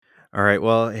All right.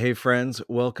 Well, hey, friends,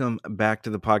 welcome back to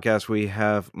the podcast. We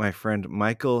have my friend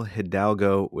Michael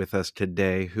Hidalgo with us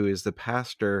today, who is the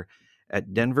pastor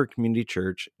at Denver Community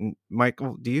Church.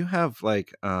 Michael, do you have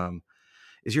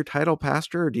is your title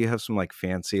pastor, or do you have some like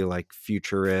fancy, like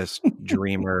futurist,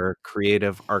 dreamer,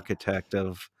 creative architect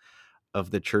of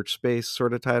the church space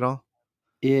sort of title?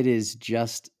 It is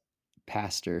just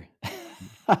pastor.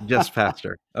 Just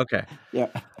pastor. Okay. Yeah.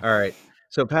 All right.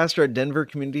 So pastor at Denver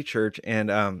Community Church, and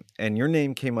your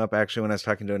name came up actually when I was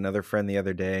talking to another friend the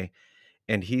other day.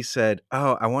 And he said,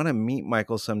 "Oh, I want to meet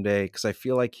Michael someday because I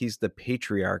feel like he's the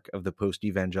patriarch of the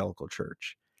post-evangelical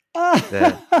church."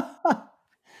 That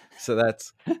so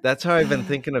that's how I've been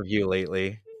thinking of you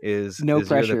lately. Is No is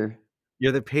pressure.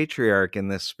 you're the patriarch in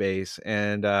this space,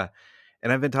 and I've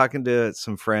been talking to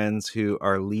some friends who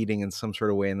are leading in some sort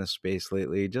of way in this space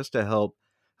lately, just to help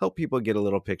people get a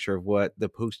little picture of what the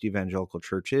post-evangelical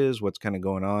church is, what's kind of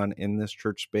going on in this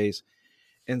church space.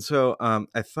 And so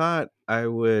I thought I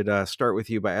would start with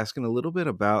you by asking a little bit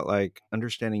about like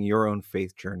understanding your own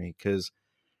faith journey, because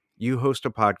you host a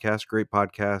podcast, great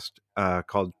podcast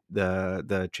called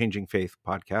the Changing Faith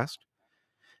podcast,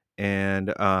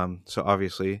 and so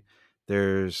obviously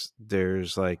there's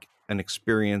like an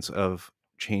experience of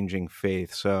changing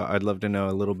faith. So I'd love to know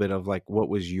a little bit of like what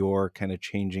was your kind of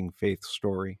changing faith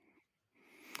story.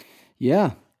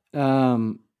 Yeah.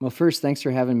 Well, first, thanks for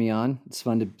having me on. It's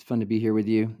fun to be here with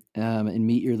you and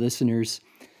meet your listeners.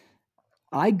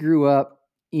 I grew up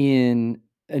in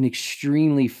an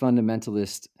extremely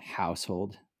fundamentalist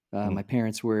household. Mm, My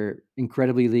parents were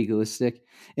incredibly legalistic,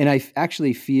 and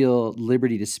actually feel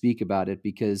liberty to speak about it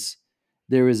because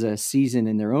there was a season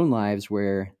in their own lives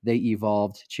where they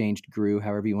evolved, changed, grew,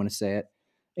 however you want to say it,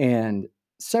 and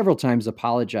several times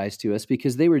apologized to us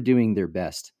because they were doing their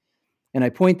best. And I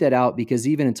point that out because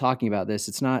even in talking about this,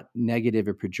 it's not negative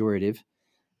or pejorative.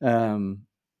 Um,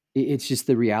 it's just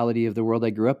the reality of the world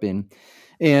I grew up in.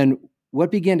 And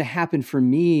what began to happen for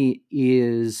me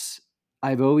is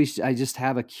I just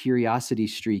have a curiosity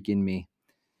streak in me.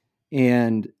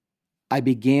 And I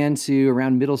began to,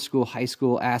 around middle school, high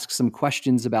school, ask some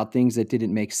questions about things that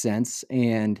didn't make sense.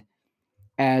 And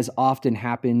as often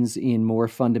happens in more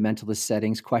fundamentalist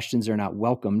settings, questions are not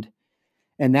welcomed.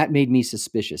 And that made me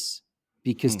suspicious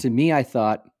because hmm, to me, I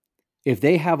thought, if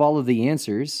they have all of the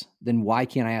answers, then why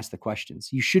can't I ask the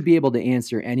questions? You should be able to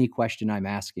answer any question I'm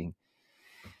asking.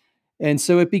 And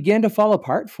so it began to fall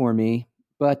apart for me.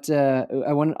 But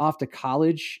I went off to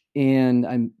college and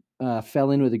I fell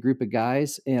in with a group of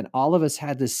guys, and all of us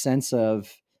had this sense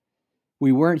of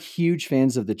we weren't huge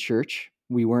fans of the church.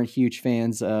 We weren't huge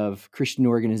fans of Christian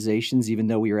organizations, even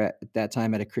though we were at that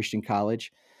time at a Christian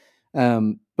college.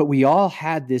 But we all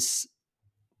had this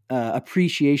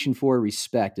appreciation for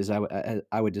respect, as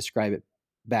I would describe it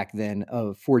back then,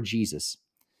 of for Jesus.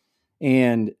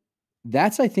 And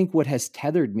that's, I think, what has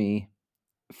tethered me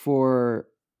for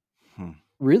hmm,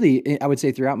 really, I would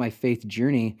say, throughout my faith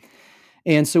journey.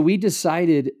 And so we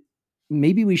decided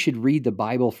maybe we should read the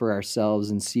Bible for ourselves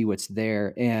and see what's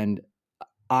there. And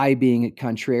I, being a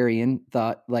contrarian,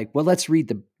 thought like, well, let's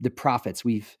read the prophets.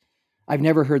 I've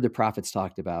never heard the prophets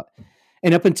talked about.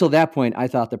 And up until that point, I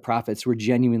thought the prophets were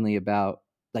genuinely about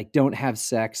like don't have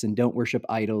sex and don't worship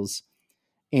idols.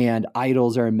 And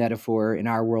idols are a metaphor in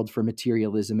our world for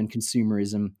materialism and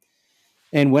consumerism.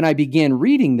 And when I began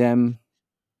reading them,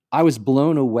 I was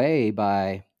blown away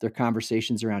by their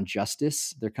conversations around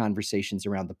justice, their conversations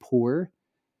around the poor,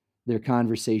 their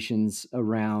conversations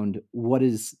around what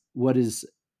is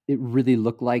it really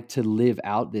look like to live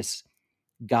out this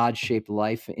God-shaped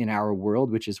life in our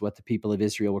world, which is what the people of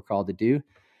Israel were called to do.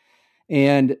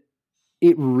 And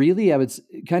it really, I would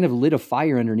kind of lit a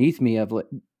fire underneath me of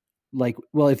like,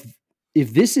 well,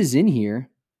 if this is in here,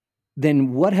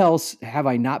 then what else have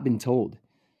I not been told?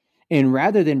 And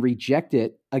rather than reject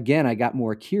it, again, I got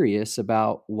more curious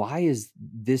about why is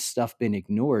this stuff been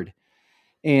ignored?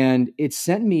 And it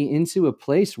sent me into a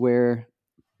place where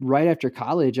right after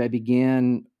college, I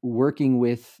began working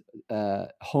with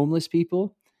homeless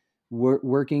people,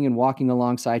 working and walking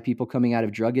alongside people coming out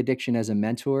of drug addiction as a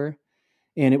mentor.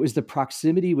 And it was the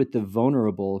proximity with the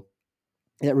vulnerable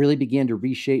that really began to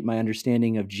reshape my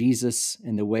understanding of Jesus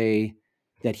and the way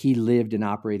that he lived and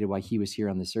operated while he was here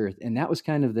on this earth. And that was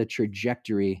kind of the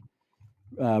trajectory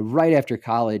right after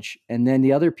college. And then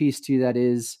the other piece to that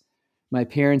is my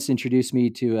parents introduced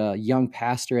me to a young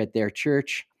pastor at their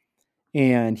church,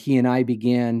 and he and I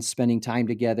began spending time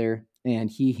together. And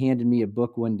he handed me a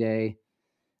book one day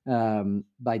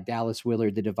by Dallas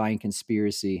Willard, The Divine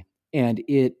Conspiracy. And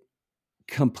it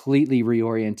completely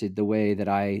reoriented the way that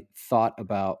I thought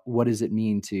about what does it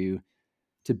mean to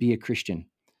be a Christian.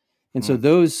 And so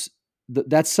Mm.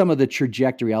 that's some of the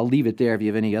trajectory. I'll leave it there if you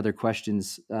have any other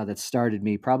questions that started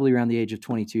me probably around the age of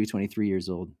 22, 23 years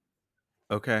old.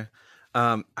 Okay.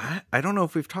 I don't know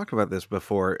if we've talked about this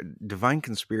before. Divine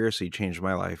Conspiracy changed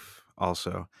my life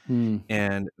also. Hmm.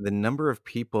 And the number of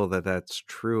people that that's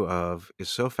true of is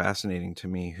so fascinating to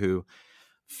me who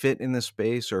fit in this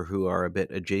space or who are a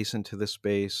bit adjacent to this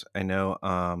space. I know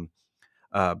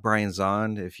Brian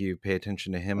Zond, if you pay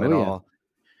attention to him Oh, at yeah. all.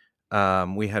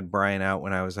 We had Brian out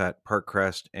when I was at Park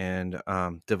Crest, and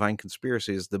Divine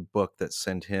Conspiracy is the book that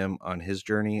sent him on his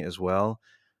journey as well.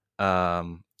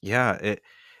 Yeah,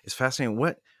 it's fascinating.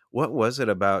 What was it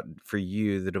about for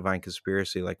you, the Divine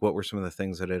Conspiracy? Like, what were some of the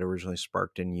things that it originally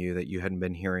sparked in you that you hadn't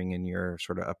been hearing in your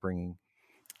sort of upbringing?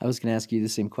 I was going to ask you the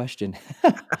same question.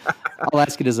 I'll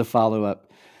ask it as a follow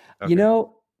up. You Okay.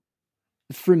 know,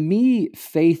 for me,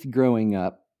 faith growing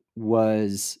up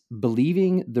was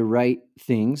believing the right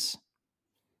things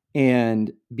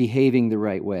and behaving the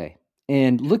right way.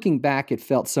 And looking back, it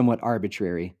felt somewhat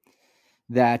arbitrary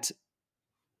that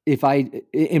if I,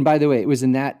 and by the way, it was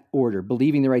in that order.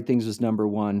 Believing the right things was number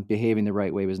one, behaving the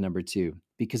right way was number two.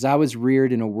 Because I was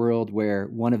reared in a world where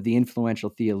one of the influential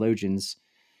theologians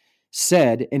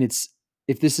said, and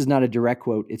if this is not a direct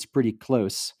quote, it's pretty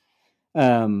close.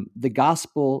 The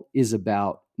gospel is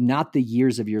about not the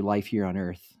years of your life here on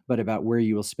earth, but about where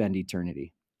you will spend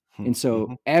eternity. And Mm-hmm.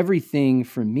 so everything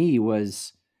for me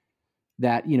was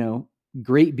that,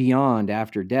 great beyond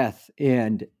after death.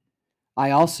 And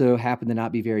I also happen to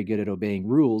not be very good at obeying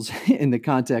rules in the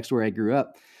context where I grew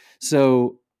up.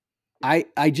 So I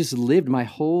just lived my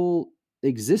whole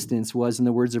existence was, in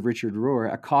the words of Richard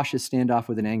Rohr, a cautious standoff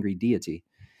with an angry deity.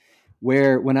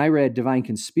 Where when I read Divine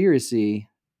Conspiracy,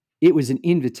 it was an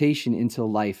invitation into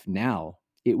life now.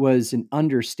 It was an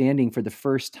understanding for the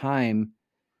first time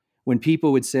when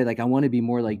people would say, like, I want to be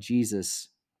more like Jesus.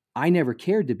 I never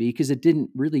cared to be because it didn't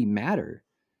really matter.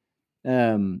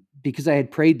 Because I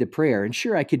had prayed the prayer, and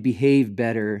sure, I could behave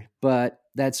better, but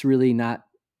that's really not,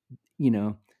 you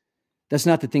know, that's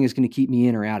not the thing that's going to keep me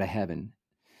in or out of heaven.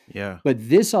 Yeah. But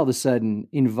this all of a sudden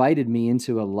invited me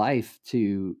into a life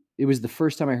to, it was the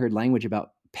first time I heard language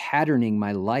about patterning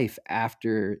my life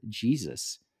after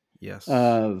Jesus, Yes.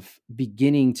 of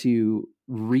beginning to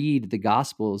read the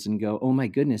gospels and go, oh my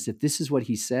goodness, if this is what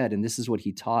he said and this is what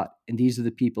he taught, and these are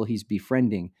the people he's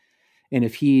befriending, and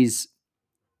if he's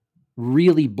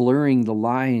really blurring the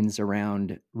lines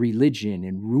around religion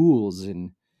and rules,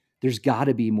 and there's got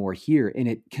to be more here. And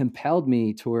it compelled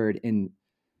me toward and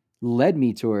led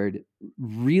me toward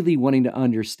really wanting to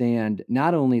understand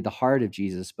not only the heart of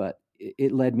Jesus, but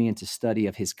it led me into study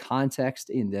of his context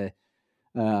in the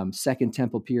Second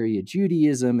Temple period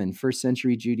Judaism and first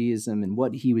century Judaism and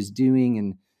what he was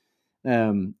doing.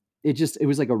 And it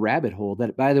was like a rabbit hole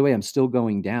that, by the way, I'm still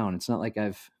going down. It's not like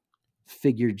I've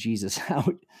figured Jesus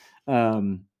out.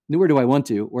 Nor do I want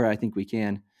to, where I think we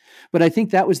can. But I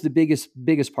think that was the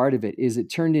biggest part of it, is it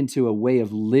turned into a way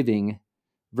of living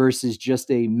versus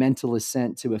just a mental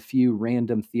assent to a few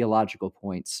random theological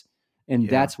points. And Yeah.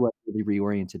 that's what really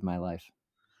reoriented my life.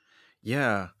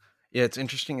 Yeah. Yeah, it's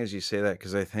interesting as you say that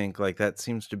because I think like that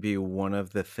seems to be one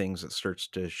of the things that starts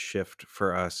to shift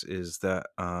for us is that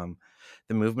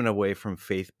the movement away from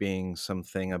faith being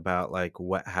something about like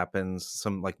what happens,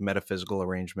 some like metaphysical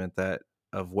arrangement that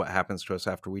of what happens to us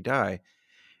after we die.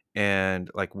 And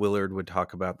like Willard would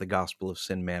talk about the gospel of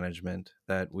sin management,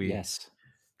 that we Yes.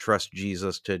 trust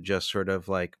Jesus to just sort of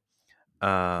like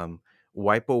um,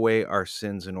 wipe away our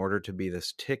sins in order to be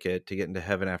this ticket to get into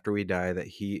heaven after we die, that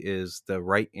he is the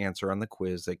right answer on the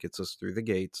quiz that gets us through the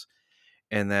gates.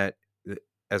 And that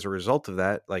as a result of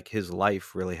that, like his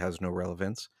life really has no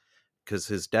relevance because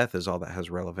his death is all that has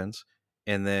relevance.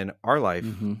 And then our life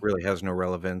Hmm. really has no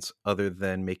relevance other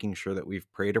than making sure that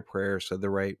we've prayed a prayer, said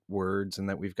the right words, and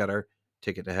that we've got our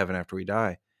ticket to heaven after we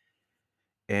die.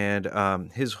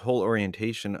 And his whole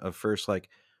orientation of first like,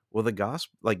 well, the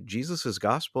gospel, like Jesus's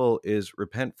gospel is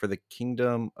repent, for the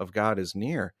kingdom of God is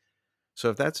near. So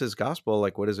if that's his gospel,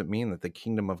 like what does it mean that the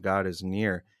kingdom of God is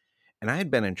near? And I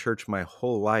had been in church my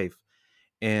whole life,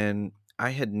 and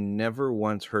I had never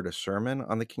once heard a sermon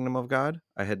on the kingdom of God.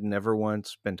 I had never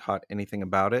once been taught anything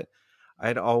about it. I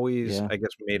had always, Yeah. I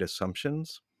guess, made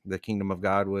assumptions. The kingdom of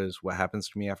God was what happens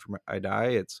to me after I die.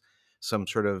 It's some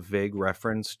sort of vague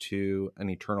reference to an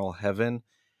eternal heaven.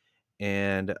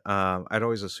 And I'd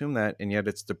always assumed that, and yet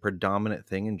it's the predominant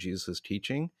thing in Jesus'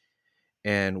 teaching.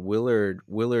 And Willard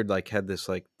like had this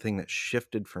like thing that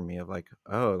shifted for me of like,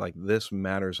 oh, like this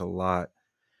matters a lot,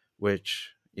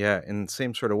 which yeah, in the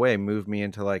same sort of way moved me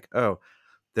into like, oh,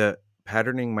 the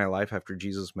patterning my life after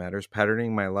Jesus matters,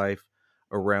 patterning my life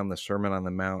around the Sermon on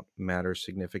the Mount matters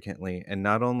significantly. And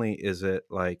not only is it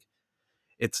like,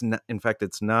 it's not, in fact,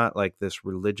 it's not like this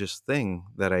religious thing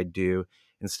that I do.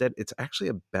 Instead, it's actually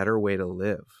a better way to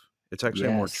live. It's actually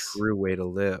a more Yes. true way to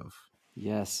live.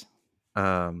 Yes.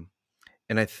 Um,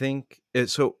 and I think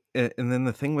so. And then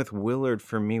the thing with Willard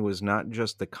for me was not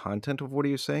just the content of what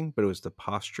he was saying, but it was the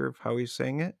posture of how he was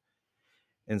saying it.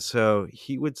 And so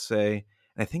he would say,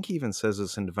 and I think he even says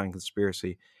this in Divine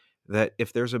Conspiracy, that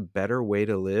if there's a better way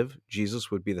to live,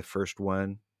 Jesus would be the first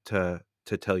one to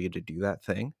tell you to do that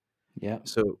thing. Yeah.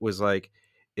 So it was like,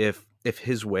 if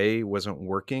his way wasn't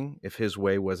working, if his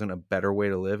way wasn't a better way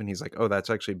to live, and he's like, oh, that's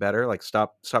actually better, like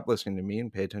stop listening to me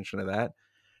and pay attention to that.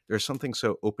 There's something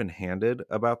so open-handed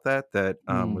about that that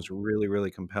Mm. was really,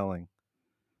 really compelling.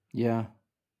 Yeah.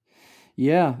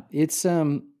 Yeah. It's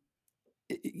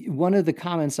one of the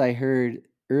comments I heard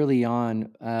early on,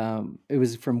 it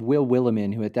was from Will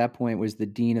Willimon, who at that point was the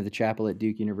dean of the chapel at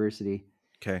Duke University.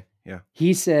 Okay, yeah.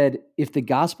 He said, if the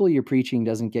gospel you're preaching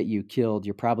doesn't get you killed,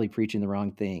 you're probably preaching the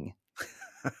wrong thing.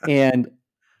 And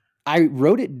I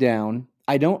wrote it down.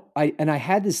 I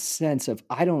had this sense of,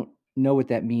 I don't know what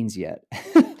that means yet.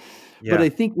 But Yeah. I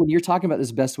think when you're talking about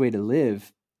this best way to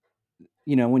live,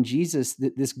 when Jesus,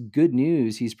 this good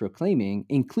news he's proclaiming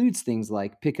includes things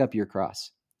like pick up your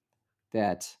cross,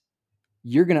 that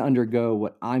you're going to undergo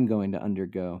what I'm going to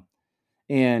undergo.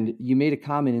 And you made a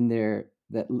comment in there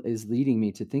that is leading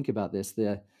me to think about this.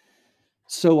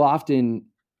 So often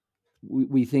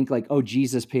we think like, oh,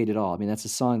 Jesus paid it all. I mean, that's a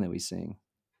song that we sing,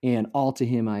 and all to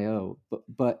him I owe.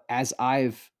 But as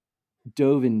I've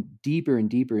dove in deeper and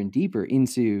deeper and deeper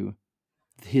into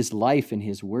his life and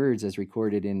his words as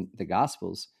recorded in the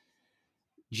Gospels,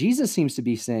 Jesus seems to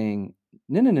be saying,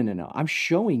 no, no, no, no, no. I'm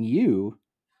showing you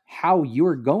how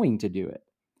you're going to do it.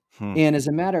 Hmm. And as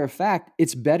a matter of fact,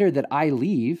 it's better that I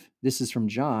leave. This is from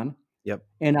John. Yep.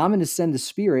 And I'm going to send the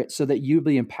Spirit so that you'll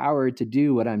be empowered to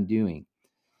do what I'm doing.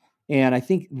 And I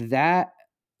think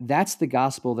that's the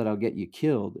gospel that'll get you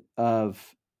killed.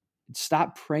 Of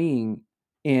stop praying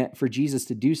for Jesus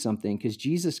to do something, because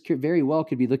Jesus very well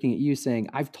could be looking at you saying,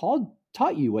 I've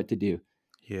taught you what to do.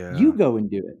 You Yeah. go and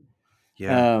do it.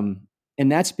 Yeah.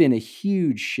 And that's been a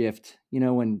huge shift.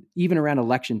 When even around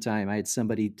election time, I had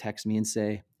somebody text me and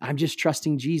say, I'm just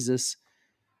trusting Jesus.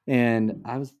 And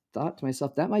thought to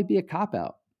myself, that might be a cop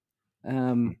out,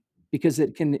 Hmm. because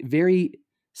it can very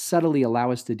subtly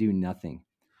allow us to do nothing.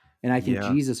 And I think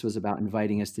Yeah. Jesus was about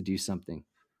inviting us to do something.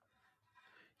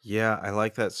 Yeah, I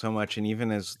like that so much. And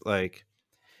even as like,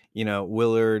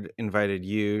 Willard invited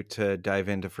you to dive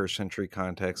into first century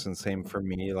context, and same for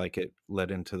me, like it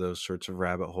led into those sorts of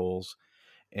rabbit holes.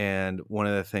 And one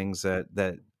of the things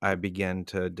that I began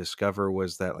to discover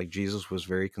was that like Jesus was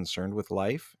very concerned with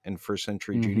life, and first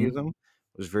century Mm-hmm. Judaism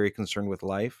was very concerned with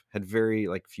life, had very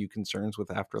like few concerns with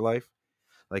afterlife.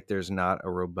 Like there's not a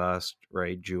robust,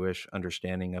 right, Jewish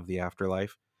understanding of the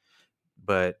afterlife.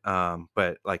 But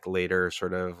like later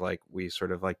sort of like we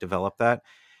sort of like developed that.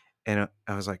 And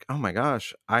I was like, oh my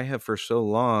gosh, I have for so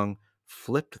long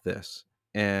flipped this.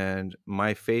 And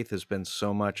my faith has been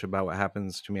so much about what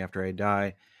happens to me after I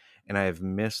die. And I have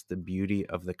missed the beauty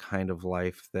of the kind of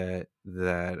life that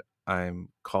I'm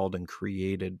called and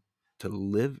created to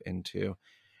live into.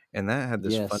 And that had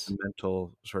this Yes.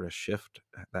 fundamental sort of shift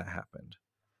that happened.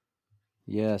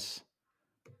 Yes.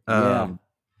 Yeah. Um,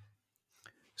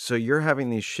 so you're having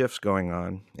these shifts going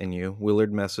on in you.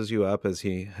 Willard messes you up as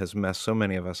he has messed so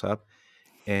many of us up.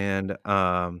 And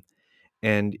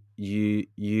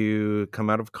you come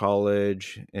out of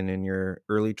college and in your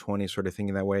early 20s sort of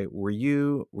thinking that way. Were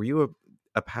you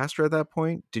a pastor at that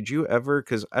point? Did you ever,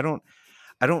 because I don't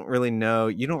really know,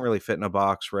 you don't really fit in a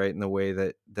box, right, in the way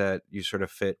that you sort of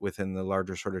fit within the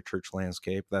larger sort of church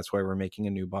landscape. That's why we're making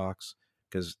a new box,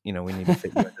 because we need to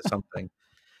fit you into something.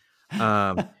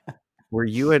 um were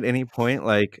you at any point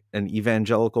like an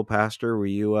evangelical pastor? Were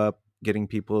you up getting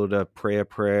people to pray a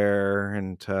prayer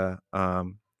and to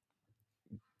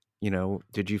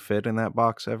did you fit in that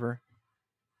box ever?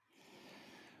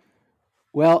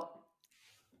 Well,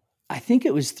 I think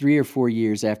it was 3 or 4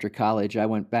 years after college, I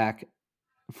went back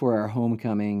for our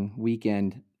homecoming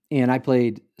weekend, and I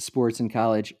played sports in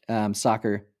college,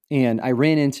 soccer, and I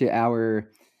ran into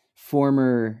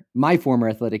my former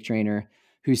athletic trainer,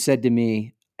 who said to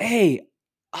me, "Hey,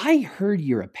 I heard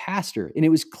you're a pastor," and it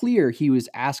was clear he was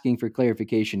asking for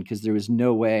clarification because there was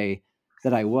no way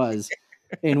that I was.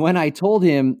 And when I told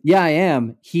him, "Yeah, I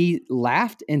am," he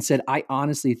laughed and said, "I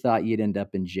honestly thought you'd end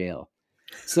up in jail."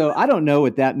 So I don't know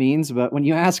what that means, but when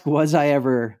you ask, was I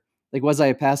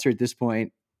a pastor at this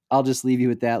point? I'll just leave you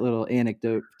with that little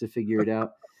anecdote to figure it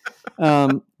out.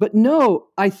 But no,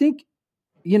 I think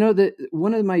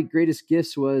One of my greatest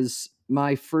gifts was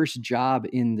my first job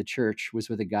in the church was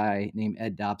with a guy named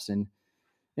Ed Dobson.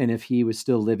 And if he was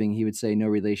still living, he would say no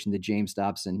relation to James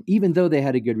Dobson, even though they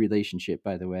had a good relationship,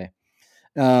 by the way.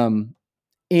 Um,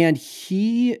 and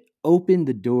he opened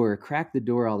the door, cracked the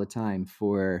door all the time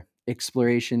for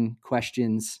exploration,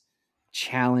 questions,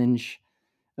 challenge.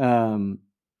 Um,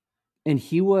 and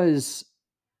he was,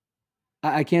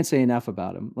 I can't say enough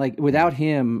about him. Like Mm. without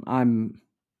him, I'm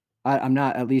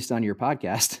not at least on your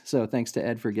podcast. So thanks to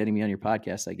Ed for getting me on your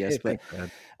podcast, I guess. Hey, But thanks,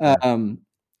 Ed. Yeah. um,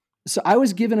 so I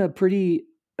was given a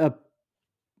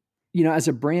as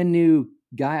a brand new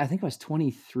guy, I think I was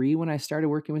 23 when I started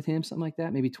working with him, something like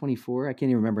that, maybe 24. I can't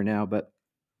even remember now, but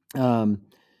um,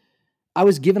 I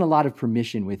was given a lot of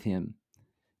permission with him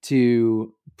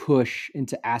to push and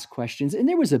to ask questions, and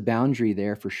there was a boundary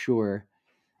there for sure.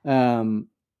 Um,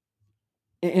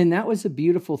 and that was a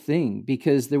beautiful thing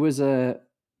because there was a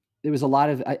lot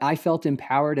of I felt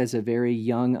empowered as a very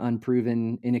young,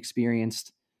 unproven,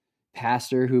 inexperienced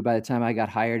pastor who by the time I got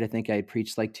hired, I think I had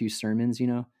preached like 2 sermons, you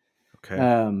know? Okay.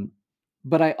 Um,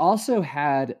 but I also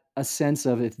had a sense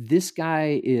of if this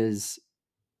guy is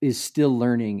still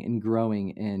learning and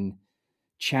growing and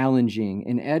challenging,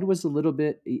 and Ed was a little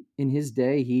bit in his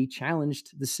day, he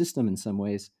challenged the system in some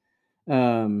ways.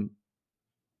 Um,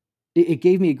 it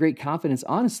gave me a great confidence,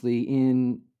 honestly,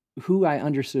 in who I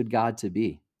understood God to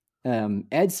be.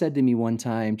 Ed said to me one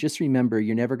time, just remember,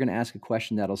 you're never going to ask a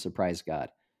question that'll surprise God.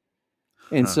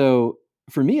 And Huh. so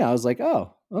for me, I was like,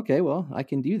 oh, okay, well, I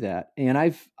can do that. And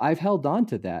I've held on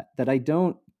to that I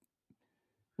don't.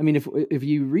 I mean, if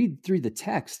you read through the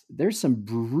text, there's some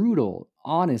brutal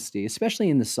honesty, especially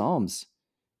in the Psalms.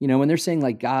 When they're saying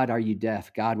like, God, are you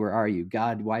deaf? God, where are you?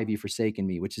 God, why have you forsaken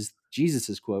me? Which is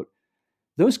Jesus's quote.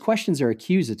 Those questions are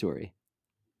accusatory.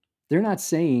 They're not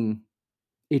saying,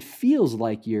 it feels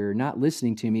like you're not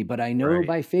listening to me, but I know Right.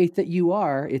 by faith that you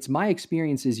are. It's my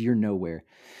experience is you're nowhere.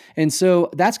 And so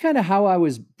that's kind of how I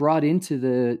was brought into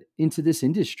this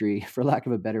industry, for lack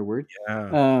of a better word.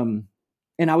 Yeah. Um,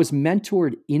 and I was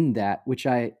mentored in that, which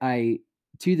I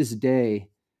to this day,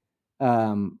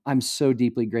 I'm so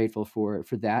deeply grateful for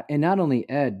that. And not only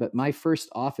Ed, but my first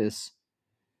office,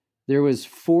 there was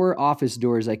 4 office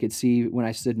doors I could see when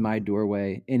I stood in my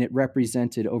doorway, and it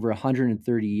represented over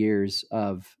 130 years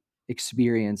of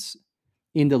experience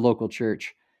in the local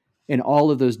church. And all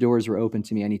of those doors were open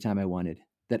to me anytime I wanted.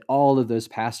 That all of those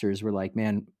pastors were like,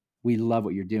 "Man, we love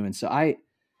what you're doing." So I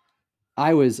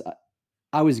was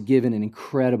I was given an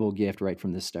incredible gift right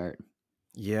from the start.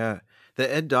 Yeah.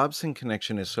 The Ed Dobson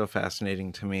connection is so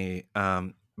fascinating to me,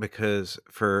 because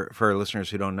for our listeners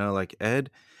who don't know, like Ed,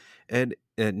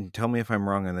 and tell me if I'm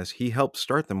wrong on this, he helped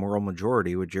start the Moral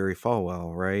Majority with Jerry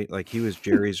Falwell, right? Like he was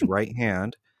Jerry's right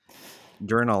hand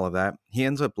during all of that. He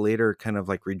ends up later kind of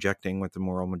like rejecting what the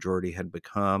Moral Majority had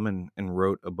become and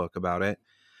wrote a book about it.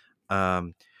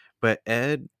 Um, but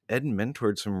Ed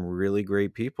mentored some really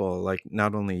great people, like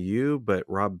not only you, but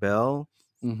Rob Bell.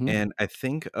 Hmm. And I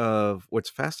think of what's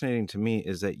fascinating to me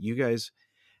is that you guys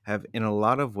have, in a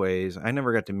lot of ways, I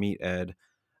never got to meet Ed,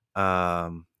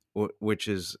 which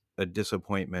is a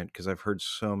disappointment because I've heard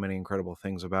so many incredible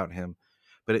things about him.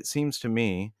 But it seems to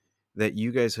me that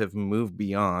you guys have moved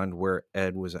beyond where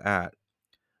Ed was at,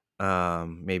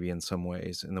 maybe in some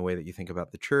ways, in the way that you think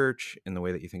about the church, in the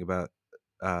way that you think about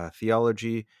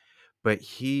theology. But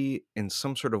he, in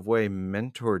some sort of way,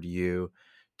 mentored you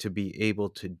to be able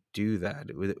to do that.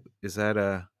 Is that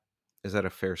a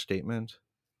fair statement?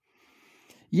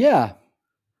 Yeah,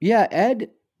 yeah.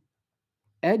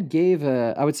 Ed gave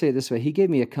a. I would say it this way: he gave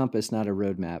me a compass, not a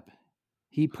roadmap.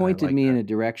 He I pointed like me in that. a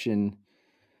direction,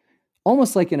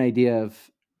 almost like an idea of.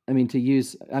 I mean, to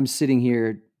use. I'm sitting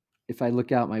here. If I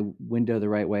look out my window the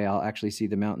right way, I'll actually see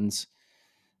the mountains.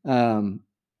 Um,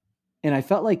 and I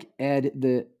felt like Ed,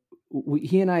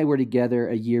 he and I were together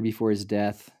a year before his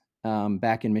death,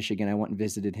 back in Michigan. I went and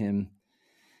visited him,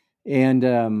 and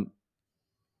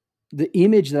the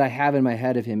image that I have in my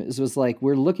head of him was like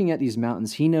we're looking at these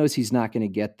mountains. He knows he's not going to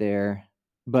get there,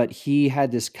 but he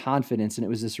had this confidence, and it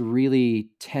was this really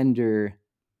tender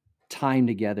time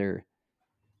together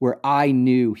where I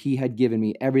knew he had given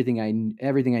me everything I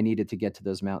needed to get to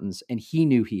those mountains, and he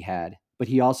knew he had, but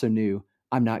he also knew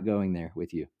I'm not going there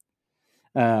with you.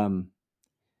 Um,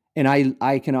 and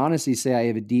I can honestly say I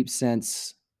have a deep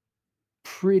sense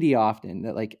pretty often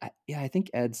that like yeah, I think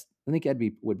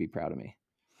would be proud of me.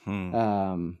 Hmm.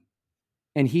 Um,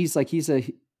 and he's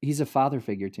a father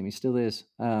figure to me, still is.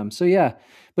 So yeah,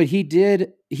 but he's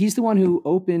the one who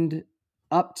opened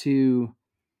up to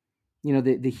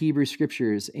the Hebrew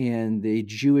scriptures and the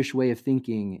Jewish way of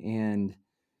thinking and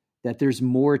that there's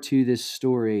more to this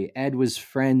story. Ed was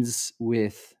friends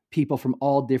with people from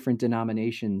all different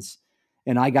denominations,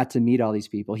 and I got to meet all these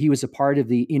people. He was a part of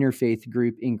the interfaith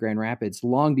group in Grand Rapids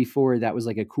long before that was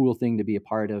like a cool thing to be a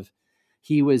part of.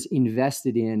 He was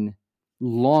invested in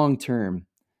long term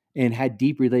and had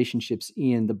deep relationships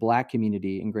in the Black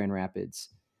community in Grand Rapids.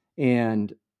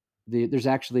 And there's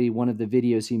actually one of the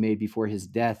videos he made before his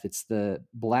death. It's the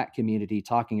Black community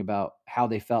talking about how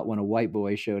they felt when a white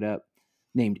boy showed up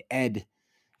named Ed,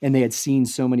 and they had seen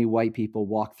so many white people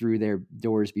walk through their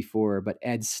doors before, but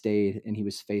Ed stayed and he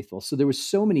was faithful. So there was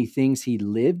so many things he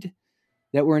lived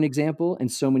that were an example,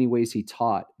 and so many ways he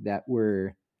taught that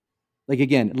were like,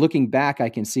 again, looking back, I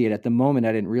can see it. At the moment,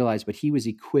 I didn't realize, but he was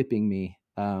equipping me,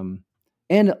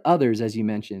 and others, as you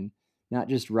mentioned, not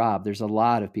just Rob. There's a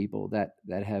lot of people that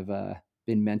have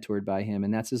been mentored by him,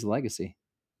 and that's his legacy.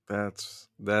 That's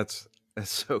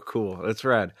so cool. That's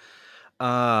rad.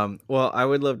 Well, I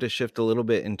would love to shift a little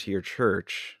bit into your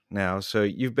church now. So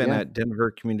you've been Yeah, at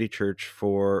Denver Community Church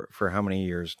for how many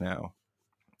years now?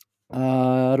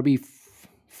 it'll be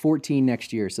 14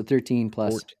 next year, so 13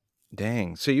 plus. 14.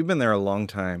 Dang. So you've been there a long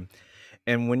time.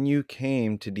 And when you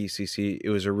came to DCC, it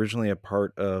was originally a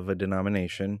part of a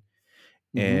denomination,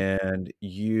 Hmm. and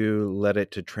you led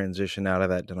it to transition out of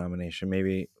that denomination.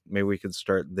 Maybe we could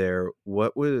start there.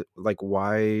 What was like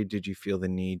why did you feel the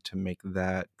need to make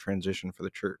that transition for the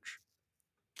church?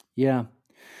 Yeah.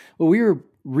 Well, we were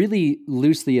really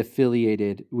loosely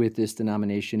affiliated with this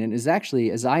denomination, and is actually,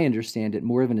 as I understand it,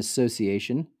 more of an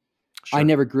association. I Sure.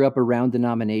 never grew up around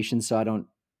denominations, so I don't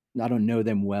know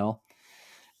them well.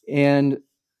 And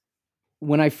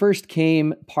when I first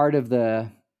came, part of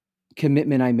the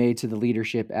commitment I made to the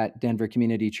leadership at Denver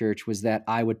Community Church was that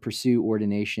I would pursue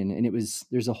ordination. And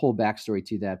there's a whole backstory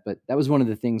to that, but that was one of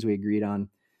the things we agreed on.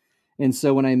 And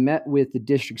so when I met with the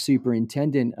district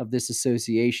superintendent of this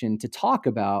association to talk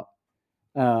about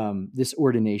this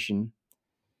ordination,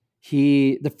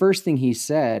 the first thing he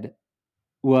said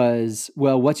was,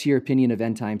 "Well, what's your opinion of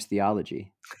end times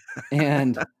theology?"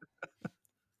 And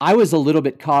I was a little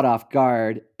bit caught off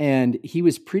guard, and he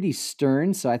was pretty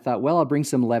stern. So I thought, well, I'll bring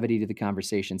some levity to the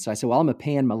conversation. So I said, well, I'm a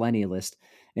pan millennialist.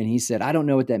 And he said, I don't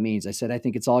know what that means. I said, I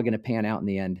think it's all going to pan out in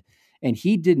the end. And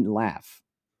he didn't laugh.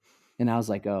 And I was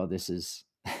like, oh, this is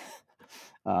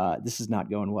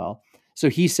not going well. So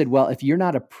he said, well, if you're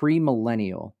not a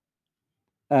premillennial,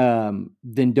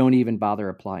 then don't even bother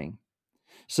applying.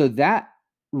 So that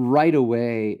right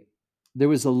away, there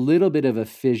was a little bit of a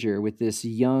fissure with this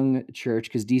young church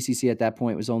because DCC at that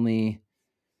point was only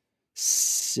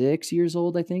 6 years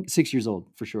old, I think 6 years old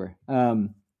for sure.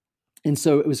 And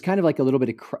so it was kind of like a little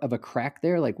bit of a crack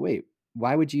there. Like, wait,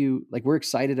 why would you like? We're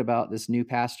excited about this new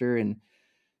pastor, and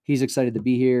he's excited to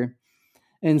be here.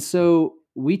 And so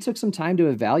we took some time to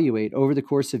evaluate over the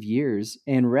course of years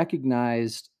and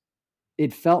recognized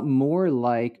it felt more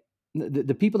like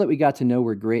the people that we got to know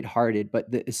were great hearted,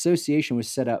 but the association was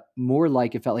set up more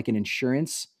like it felt like an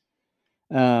insurance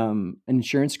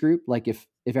group. Like if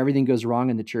everything goes wrong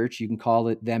in the church, you can call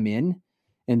it them in,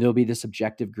 and there'll be this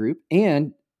objective group.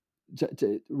 And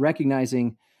to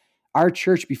recognizing our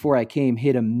church before I came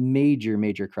hit a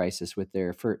major crisis with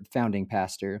their founding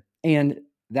pastor, and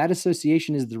that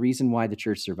association is the reason why the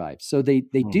church survives. So they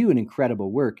Hmm. do an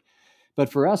incredible work,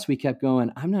 but for us, we kept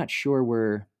going. I'm not sure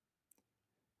we're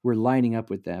lining up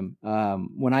with them.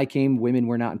 When I came, women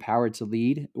were not empowered to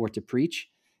lead or to preach,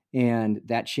 and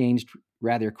that changed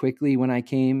rather quickly when I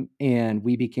came. And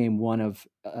we became one of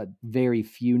a very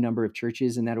few number of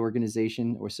churches in that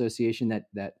organization or association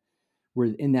that were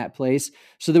in that place.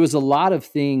 So there was a lot of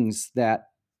things that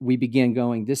we began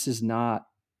going. This is not.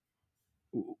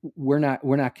 We're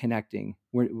not connecting.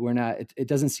 We're not. It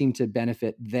doesn't seem to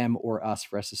benefit them or us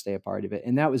for us to stay a part of it.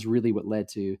 And that was really what led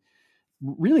to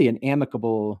really an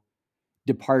amicable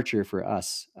departure for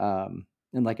us. And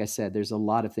like I said, there's a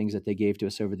lot of things that they gave to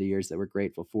us over the years that we're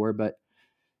grateful for, but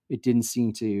it didn't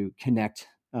seem to connect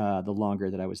the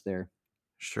longer that I was there.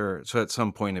 Sure. So at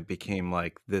some point it became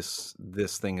like this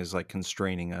thing is like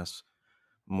constraining us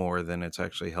more than it's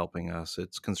actually helping us.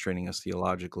 It's constraining us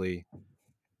theologically.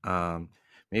 Um,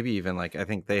 Maybe even like I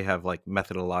think they have like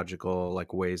methodological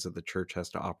like ways that the church has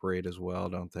to operate as well,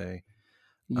 don't they?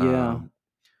 Yeah, Um,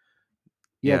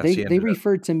 yeah. yeah, They so you they ended up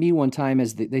referred to me one time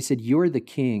as they said you're the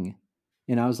king,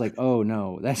 and I was like, oh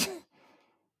no, that's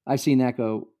I've seen that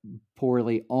go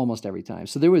poorly almost every time.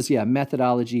 So there was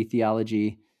methodology,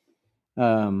 theology,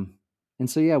 um, and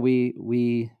so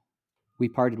we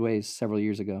parted ways several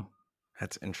years ago.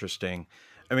 That's interesting.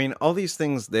 I mean, all these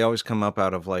things they always come up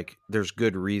out of like there's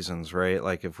good reasons, right?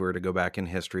 Like if we were to go back in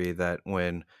history that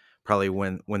when probably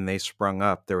when they sprung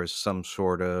up, there was some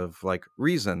sort of like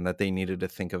reason that they needed to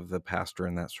think of the pastor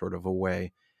in that sort of a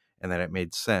way, and that it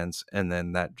made sense. And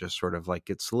then that just sort of like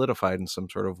gets solidified in some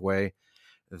sort of way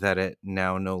that it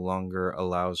now no longer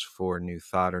allows for new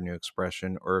thought or new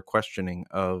expression or questioning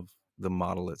of the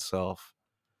model itself.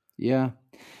 Yeah.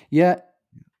 Yeah.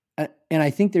 And I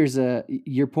think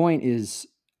your point is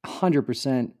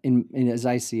 100% and as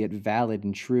I see it, valid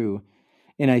and true.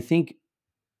 And I think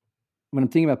when I'm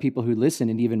thinking about people who listen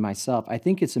and even myself, I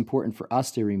think it's important for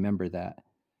us to remember that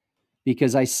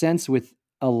because I sense with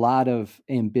a lot of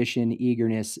ambition,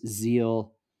 eagerness,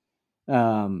 zeal,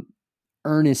 um,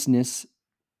 earnestness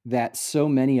that so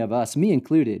many of us, me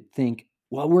included, think,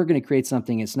 well, we're going to create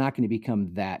something. It's not going to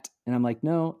become that. And I'm like,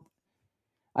 no,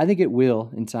 I think it will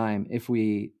in time if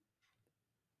we're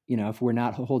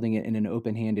not holding it in an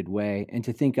open-handed way. And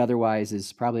to think otherwise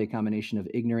is probably a combination of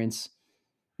ignorance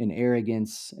and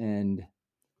arrogance and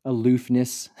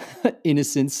aloofness,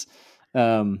 innocence.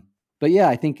 Um, but yeah,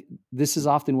 I think this is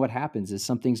often what happens: is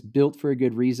something's built for a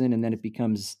good reason, and then it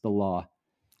becomes the law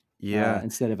Yeah,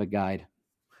 instead of a guide.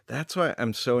 that's why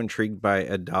I'm so intrigued by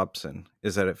Ed Dobson,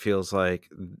 is that it feels like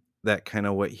that kind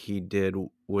of what he did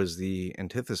was the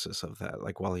antithesis of that.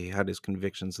 Like while he had his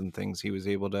convictions and things, he was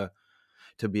able to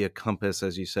be a compass,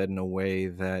 as you said, in a way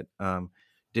that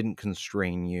didn't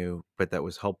constrain you, but that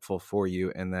was helpful for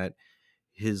you, and that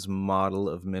his model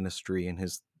of ministry and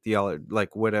his theology, like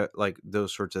like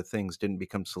those sorts of things, didn't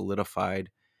become solidified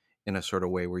in a sort of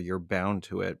way where you're bound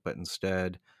to it, but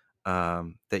instead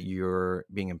that you're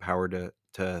being empowered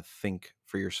to think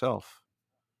for yourself.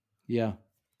 Yeah,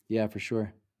 yeah, for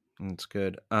sure. That's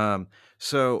good.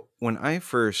 So when I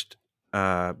first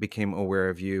became aware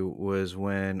of you was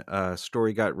when a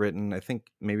story got written. I think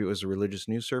maybe it was a religious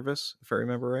news service, if I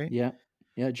remember right. Yeah,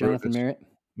 yeah, Wrote Jonathan this. Merritt.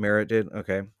 Merritt did.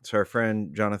 Okay, so our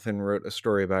friend Jonathan wrote a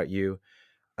story about you,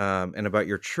 and about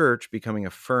your church becoming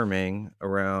affirming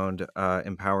around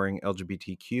empowering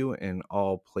LGBTQ in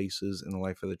all places in the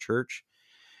life of the church.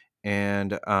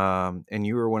 And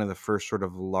you were one of the first sort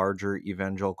of larger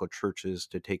evangelical churches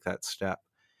to take that step.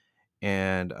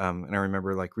 And I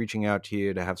remember like reaching out to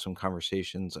you to have some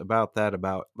conversations about that,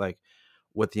 about like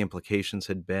what the implications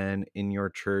had been in your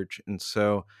church. And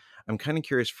so I'm kind of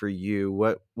curious for you,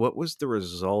 what was the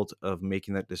result of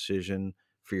making that decision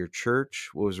for your church?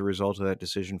 What was the result of that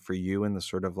decision for you in the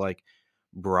sort of like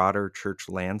broader church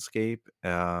landscape?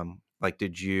 Like,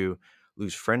 did you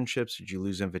lose friendships? Did you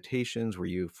lose invitations? Were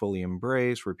you fully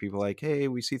embraced? Were people like, hey,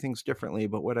 we see things differently,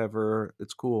 but whatever,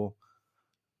 it's cool?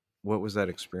 What was that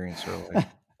experience sort of like?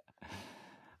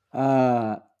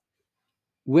 uh,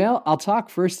 well, I'll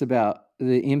talk first about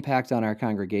the impact on our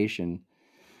congregation.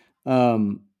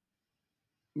 Um,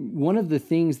 One of the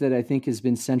things that I think has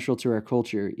been central to our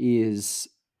culture is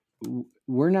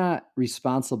we're not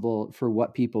responsible for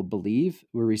what people believe.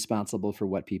 We're responsible for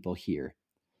what people hear.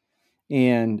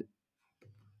 And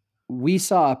we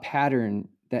saw a pattern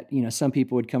that, some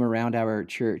people would come around our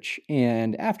church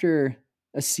and after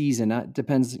a season, it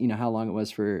depends, how long it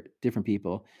was for different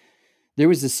people. There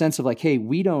was this sense of like, hey,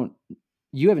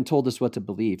 you haven't told us what to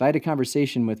believe. I had a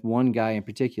conversation with one guy in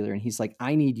particular, and he's like,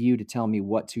 I need you to tell me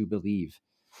what to believe.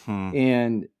 Hmm.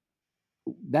 And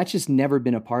that's just never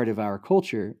been a part of our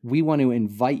culture. We want to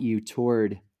invite you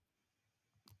toward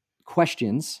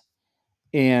questions.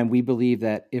 And we believe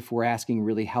that if we're asking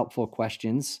really helpful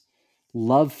questions,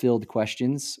 love filled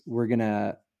questions, we're going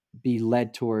to be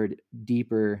led toward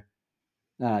deeper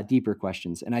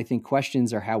questions. And I think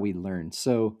questions are how we learn.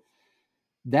 So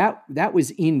that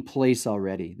was in place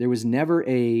already. There was never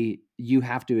a you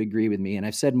have to agree with me. And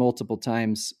I've said multiple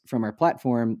times from our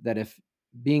platform that if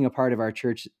being a part of our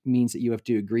church means that you have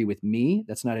to agree with me,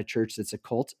 that's not a church, that's a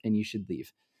cult, and you should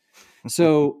leave.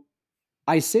 So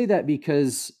I say that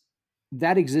because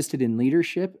that existed in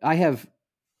leadership.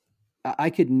 I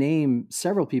could name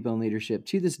several people in leadership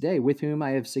to this day with whom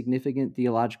I have significant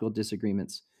theological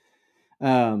disagreements.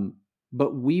 Um,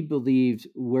 but we believed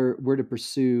we're to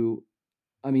pursue.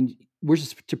 I mean, we're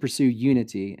just to pursue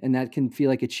unity, and that can feel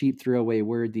like a cheap throwaway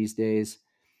word these days.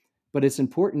 But it's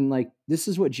important. Like this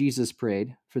is what Jesus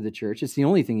prayed for the church. It's the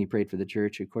only thing he prayed for the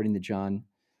church, according to John.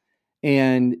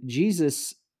 And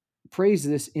Jesus prays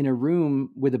this in a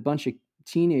room with a bunch of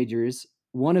teenagers,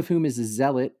 one of whom is a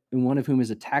zealot and one of whom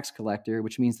is a tax collector,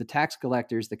 which means the tax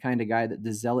collector is the kind of guy that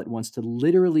the zealot wants to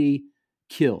literally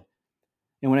kill.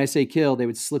 And when I say kill, they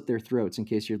would slit their throats, in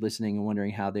case you're listening and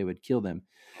wondering how they would kill them.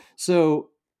 So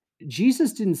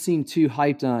Jesus didn't seem too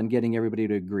hyped on getting everybody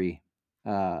to agree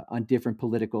on different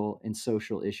political and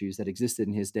social issues that existed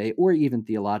in his day, or even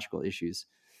theological issues.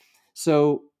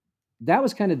 So that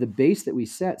was kind of the base that we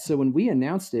set. So when we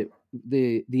announced it,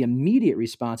 the immediate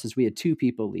response is we had two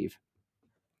people leave.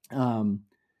 Um,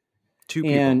 Two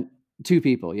people. and two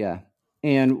people, yeah.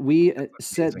 And we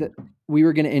said Amazing. that we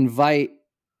were going to invite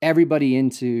everybody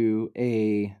into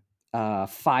a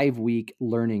 5-week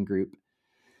learning group.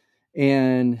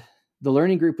 And the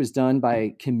learning group was done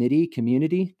by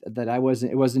community that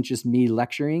it wasn't just me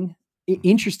lecturing.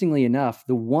 Interestingly enough,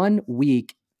 the 1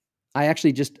 week I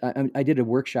actually I did a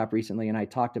workshop recently and I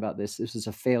talked about this. This is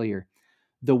a failure.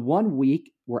 The 1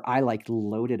 week where I like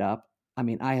loaded up, I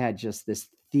mean, I had just this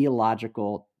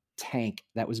theological tank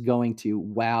that was going to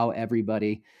wow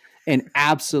everybody and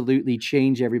absolutely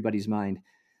change everybody's mind.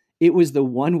 It was the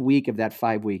 1 week of that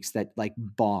 5 weeks that like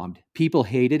bombed. People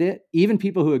hated it. Even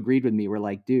people who agreed with me were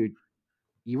like, dude,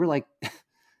 you were like,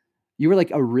 you were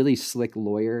like a really slick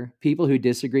lawyer. People who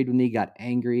disagreed with me got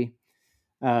angry.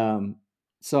 Um,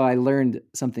 so I learned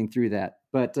something through that.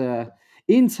 But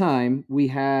in time, we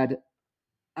had,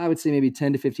 I would say, maybe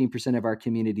 10 to 15% of our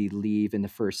community leave in the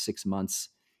first 6 months.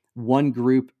 There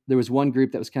was one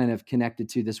group that was kind of connected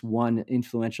to this one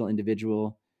influential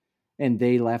individual, and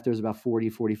they left. There was about 40,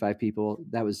 45 people.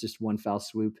 That was just one foul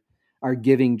swoop. Our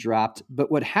giving dropped.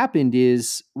 But what happened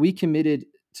is we committed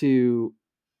to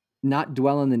not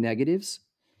dwell on the negatives.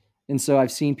 And so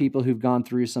I've seen people who've gone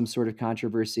through some sort of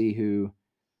controversy who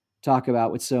talk about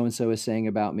what so and so is saying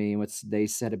about me and what they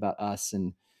said about us,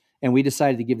 and we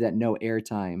decided to give that no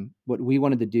airtime. What we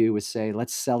wanted to do was say,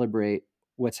 let's celebrate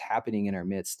what's happening in our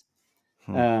midst.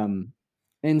 Hmm. Um,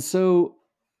 and so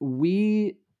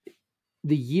we,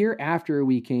 the year after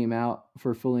we came out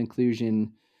for full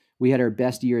inclusion, we had our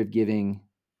best year of giving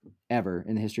ever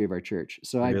in the history of our church.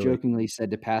 So I've Really? jokingly said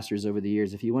to pastors over the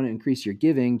years, if you want to increase your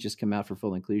giving, just come out for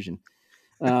full inclusion.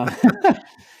 Uh, but it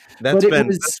That's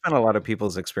was, been a lot of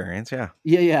people's experience, yeah.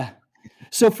 yeah, yeah.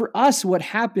 So for us, what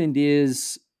happened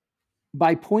is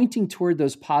by pointing toward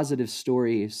those positive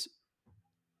stories,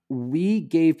 we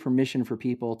gave permission for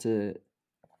people to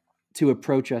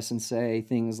approach us and say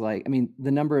things like, I mean,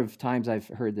 the number of times I've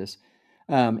heard this,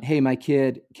 hey, my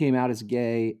kid came out as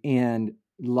gay and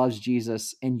loves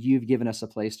Jesus, and you've given us a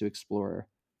place to explore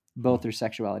Hmm. both their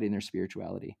sexuality and their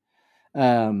spirituality.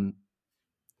 Um,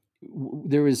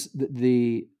 there was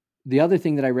the other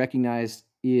thing that I recognized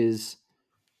is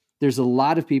there's a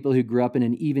lot of people who grew up in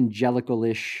an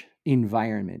evangelical-ish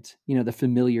environment. You know, the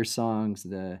familiar songs,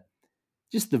 the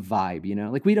just the vibe. You know,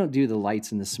 like we don't do the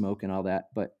lights and the smoke and all that,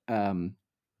 but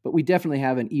we definitely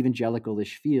have an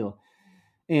evangelical-ish feel.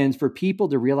 And for people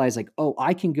to realize, like, oh,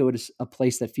 I can go to a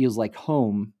place that feels like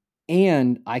home,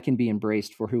 and I can be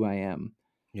embraced for who I am.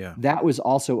 Yeah. That was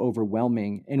also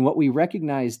overwhelming. And what we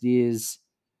recognized is,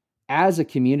 as a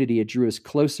community, it drew us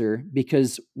closer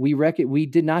because we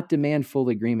did not demand full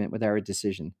agreement with our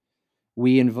decision.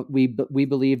 We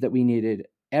believed that we needed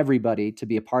everybody to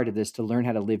be a part of this to learn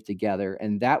how to live together,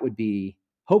 and that would be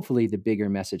hopefully the bigger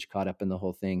message caught up in the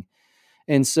whole thing.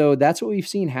 And so that's what we've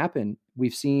seen happen.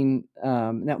 We've seen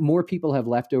now more people have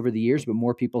left over the years, but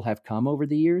more people have come over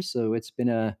the years. So it's been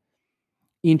a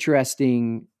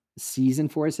interesting season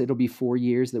for us. It'll be 4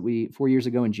 years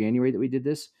ago in January that we did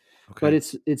this, but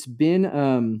Okay. it's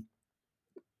been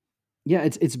yeah,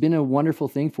 it's been a wonderful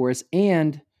thing for us.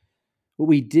 And what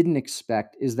we didn't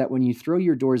expect is that when you throw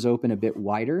your doors open a bit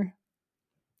wider,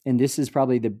 and this is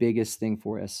probably the biggest thing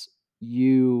for us,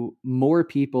 you more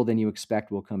people than you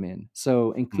expect will come in.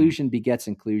 So Hmm. inclusion begets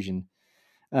inclusion.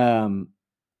 Um,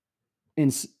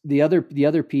 and the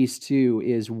other piece too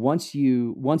is once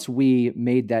we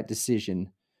made that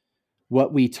decision,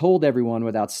 what we told everyone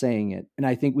without saying it, and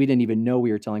I think we didn't even know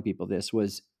we were telling people this,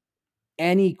 was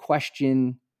any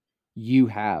question you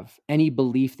have, any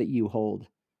belief that you hold,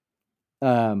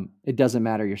 it doesn't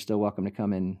matter. You're still welcome to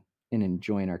come in and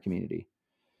join our community.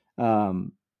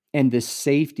 Um, and the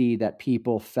safety that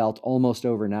people felt almost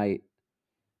overnight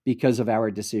because of our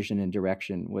decision and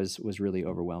direction was really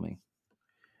overwhelming.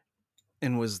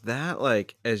 And was that,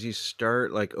 like, as you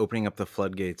start, like, opening up the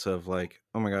floodgates of, like,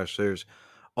 oh my gosh, there's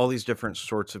all these different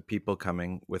sorts of people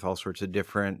coming with all sorts of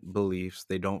different beliefs,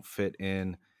 they don't fit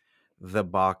in the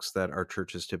box that our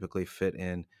churches typically fit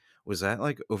in. Was that,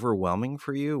 like, overwhelming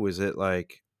for you? Was it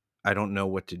like, I don't know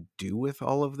what to do with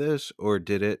all of this? Or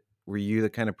were you the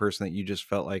kind of person that you just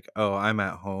felt like, oh, I'm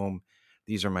at home,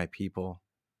 these are my people?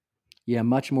 Yeah,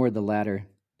 much more the latter.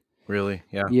 Really?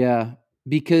 Yeah. Yeah,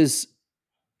 because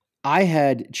I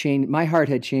had changed, my heart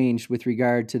had changed with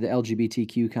regard to the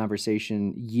LGBTQ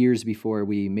conversation years before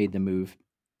we made the move.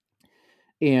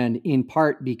 And in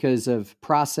part because of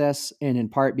process, and in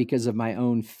part because of my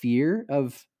own fear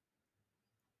of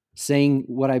saying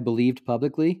what I believed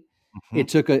publicly, Mhm.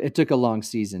 it took a long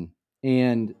season.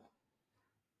 And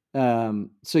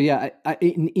so yeah,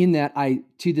 in that, I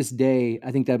to this day,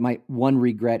 I think that my one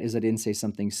regret is I didn't say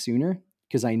something sooner,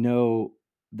 because I know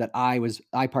that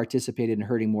I participated in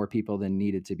hurting more people than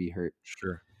needed to be hurt.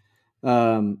 Sure.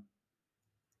 Um,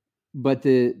 but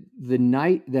the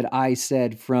night that I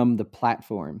said from the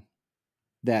platform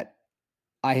that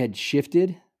I had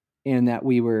shifted and that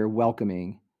we were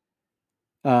welcoming,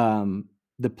 um,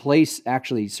 the place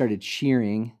actually started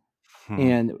cheering, Hmm.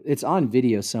 and it's on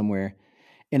video somewhere.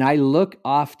 And I look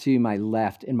off to my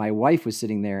left, and my wife was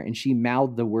sitting there, and she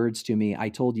mouthed the words to me, "I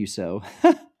told you so."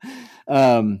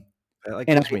 um, That, like,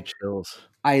 and gives me chills.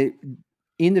 I,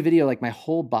 in the video, like my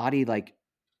whole body, like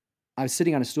I was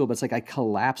sitting on a stool, but it's like I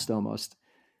collapsed almost,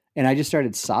 and I just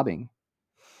started sobbing.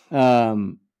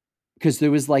 Um, because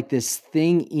there was like this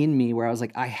thing in me where I was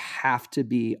like, I have to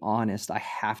be honest. I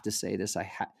have to say this.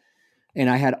 And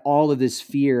I had all of this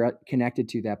fear connected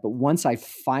to that. But once I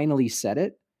finally said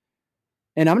it,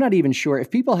 and I'm not even sure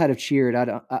if people had have cheered,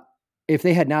 if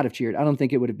they had not have cheered, I don't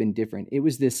think it would have been different. It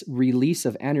was this release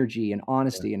of energy and Yeah,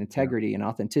 honesty and yeah. integrity and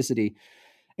authenticity.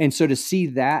 And so to see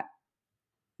that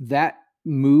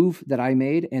move that I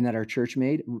made and that our church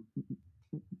made,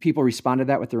 people responded to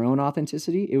that with their own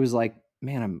authenticity. It was like,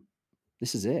 man,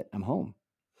 this is it. I'm home.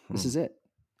 This Hmm. is it.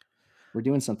 We're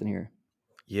doing something here.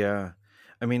 Yeah.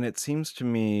 I mean, it seems to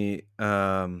me,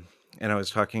 and I was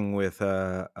talking with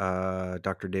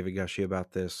Dr. David Gushee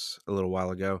about this a little while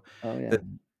ago, Oh yeah. that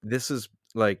this is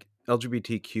like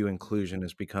LGBTQ inclusion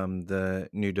has become the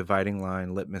new dividing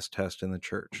line litmus test in the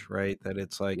church, right? That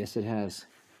it's like, Yes, it has.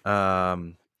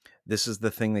 um, this is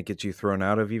the thing that gets you thrown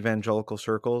out of evangelical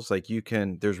circles. Like,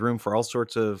 there's room for all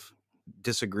sorts of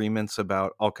disagreements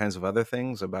about all kinds of other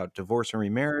things, about divorce and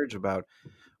remarriage, about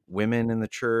women in the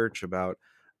church, about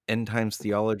end times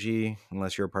theology,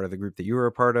 unless you're a part of the group that you were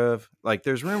a part of. Like,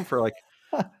 there's room for, like,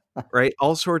 right,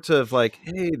 all sorts of, like,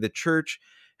 hey, the church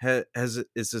has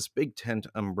is this big tent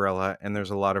umbrella, and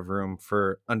there's a lot of room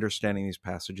for understanding these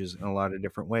passages in a lot of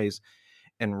different ways.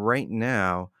 And right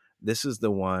now, this is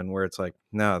the one where it's like,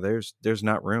 no, there's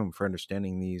not room for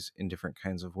understanding these in different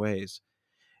kinds of ways.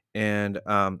 And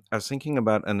I was thinking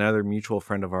about another mutual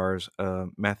friend of ours,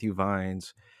 Matthew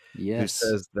Vines, who Yes.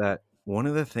 says that one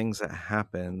of the things that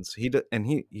happens, and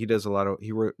he does a lot of,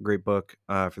 he wrote a great book,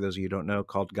 for those of you who don't know,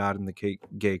 called God and the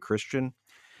Gay Christian,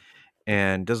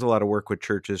 and does a lot of work with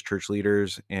churches, church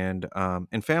leaders, and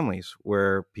families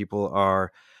where people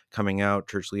are coming out,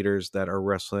 church leaders that are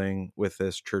wrestling with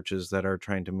this, churches that are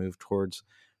trying to move towards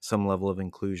some level of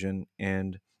inclusion.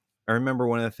 And I remember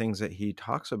one of the things that he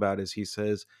talks about is, he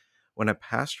says, when a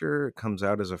pastor comes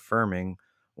out as affirming,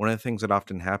 one of the things that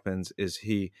often happens is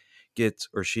he gets,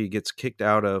 or she gets, kicked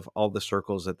out of all the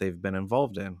circles that they've been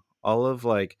involved in, all of,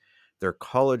 like, their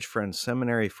college friends,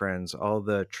 seminary friends, all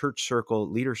the church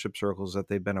circle, leadership circles that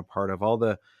they've been a part of, all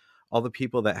the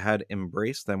people that had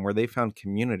embraced them, where they found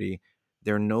community.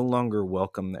 They're no longer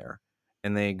welcome there,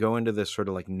 and they go into this sort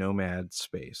of like nomad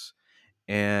space.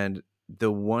 And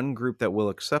the one group that will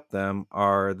accept them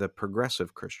are the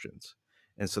progressive Christians,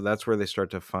 and so that's where they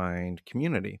start to find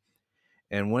community.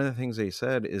 And one of the things they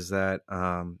said is that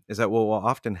what will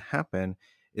often happen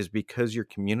is, because your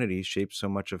community shapes so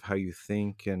much of how you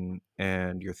think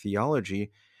and your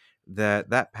theology,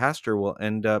 that pastor will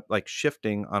end up, like,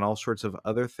 shifting on all sorts of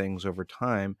other things over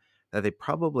time that they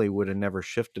probably would have never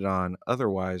shifted on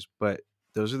otherwise. But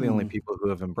those are the only Hmm. people who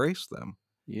have embraced them.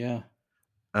 Yeah.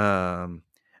 Um,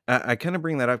 I kind of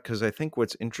bring that up because I think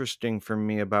what's interesting for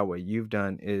me about what you've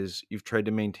done is you've tried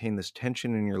to maintain this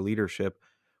tension in your leadership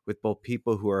with both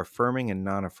people who are affirming and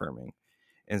non-affirming.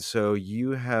 And so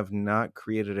you have not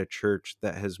created a church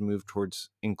that has moved towards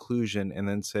inclusion and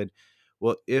then said,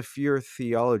 well, if your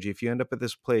theology, if you end up at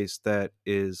this place that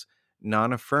is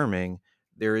non-affirming,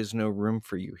 there is no room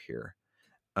for you here.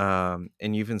 And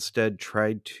you've instead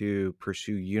tried to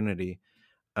pursue unity,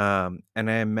 and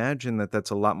I imagine that that's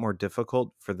a lot more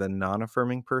difficult for the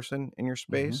non-affirming person in your Hmm.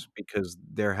 space, because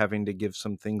they're having to give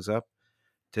some things up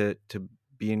to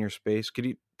be in your space. Could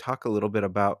you talk a little bit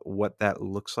about what that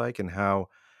looks like and how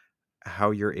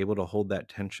you're able to hold that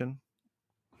tension?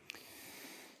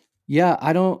 Yeah.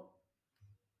 I don't.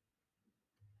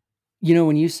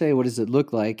 When you say, "What does it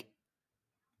look like?"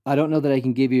 I don't know that I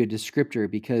can give you a descriptor,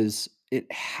 because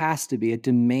it has to be. It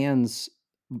demands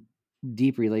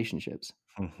deep relationships,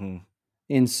 Mhm.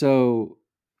 and so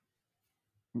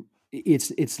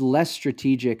it's less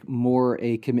strategic, more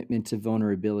a commitment to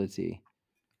vulnerability.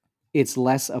 It's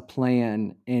less a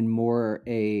plan and more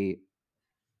a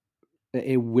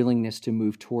willingness to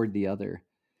move toward the other.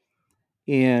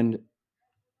 And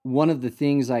one of the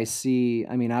things I see,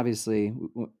 I mean, obviously,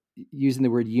 using the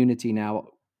word unity now.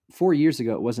 4 years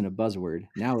ago, it wasn't a buzzword.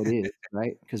 Now it is,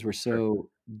 right? Because we're Sure. so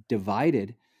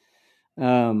divided.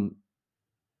 Um,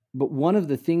 but one of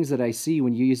the things that I see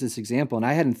when you use this example, and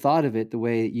I hadn't thought of it the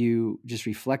way you just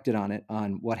reflected on it,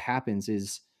 on what happens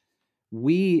is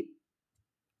we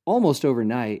almost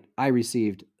overnight, I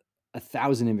received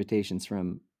 1,000 invitations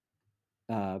from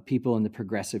people in the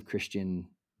progressive Christian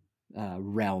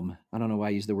realm. I don't know why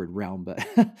I use the word realm, but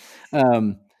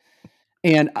um,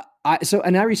 and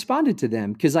and I responded to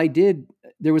them because I did.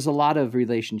 There was a lot of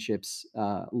relationships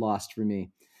lost for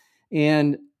me,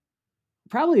 and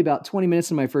probably about 20 minutes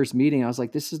in my first meeting, I was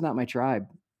like, "This is not my tribe.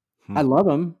 Hmm. I love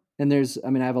them." And I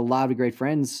mean, I have a lot of great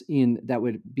friends in that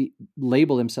would be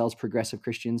label themselves progressive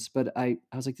Christians, but I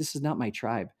was like, "This is not my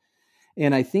tribe."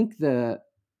 And I think the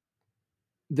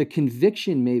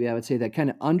conviction, maybe I would say, that kind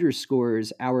of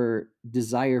underscores our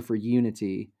desire for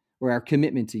unity or our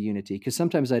commitment to unity. Because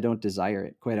sometimes I don't desire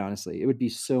it, quite honestly. It would be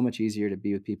so much easier to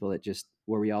be with people that just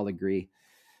where we all agree.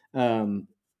 Um,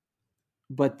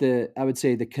 but I would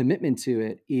say the commitment to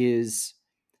it is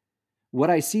what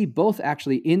I see both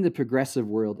actually in the progressive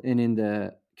world and in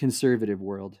the conservative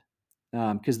world,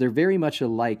 because they're very much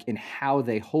alike in how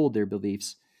they hold their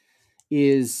beliefs.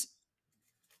 Is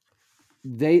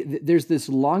there's this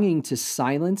longing to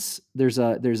silence. There's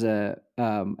a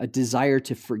desire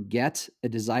to forget, a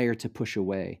desire to push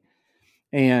away,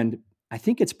 and I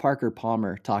think it's Parker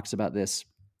Palmer talks about this.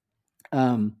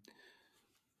 Um,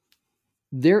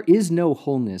 there is no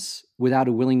wholeness without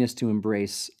a willingness to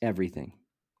embrace everything.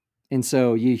 And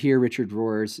so you hear Richard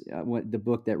Rohr's the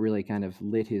book that really kind of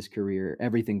lit his career,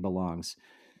 Everything Belongs.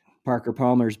 Parker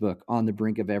Palmer's book, On the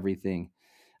Brink of Everything.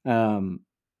 Um,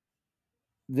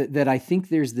 that I think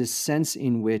there's this sense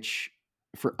in which,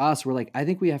 for us, we're like, I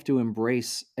think we have to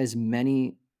embrace as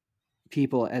many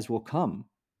people as will come,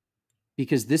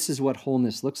 because this is what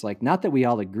wholeness looks like. Not that we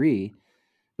all agree,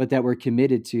 but that we're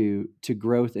committed to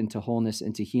growth and to wholeness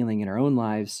and to healing in our own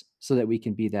lives, so that we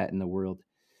can be that in the world.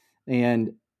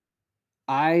 And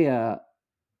I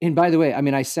and by the way, I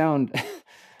mean, I sound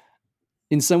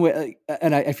in some way,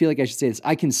 and I feel like I should say this.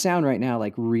 I can sound right now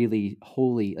like really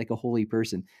holy, like a holy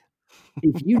person.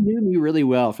 If you knew me really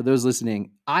well, for those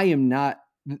listening, I am not.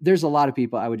 There's a lot of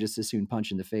people I would just as soon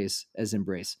punch in the face as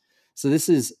embrace. So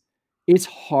it's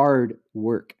hard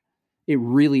work. It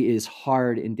really is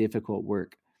hard and difficult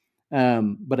work.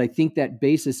 But I think that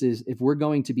basis is, if we're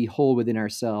going to be whole within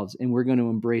ourselves and we're going to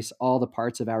embrace all the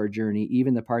parts of our journey,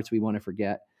 even the parts we want to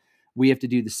forget, we have to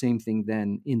do the same thing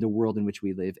then in the world in which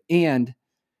we live. And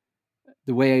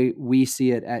the way we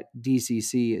see it at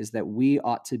DCC is that we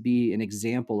ought to be an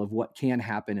example of what can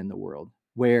happen in the world,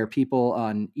 where people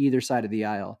on either side of the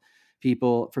aisle,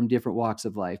 people from different walks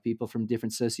of life, people from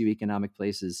different socioeconomic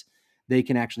places, they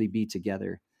can actually be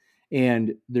together.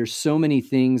 And there's so many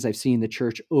things I've seen the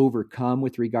church overcome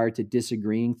with regard to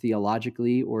disagreeing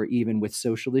theologically or even with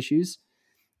social issues.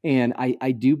 And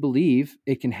I do believe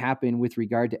it can happen with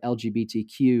regard to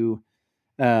LGBTQ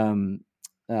um,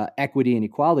 equity and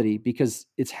equality, because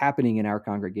it's happening in our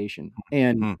congregation.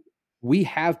 And Hmm. we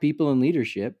have people in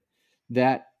leadership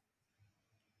that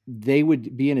they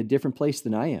would be in a different place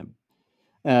than I am.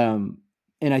 Um,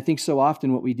 and I think so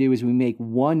often what we do is we make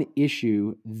one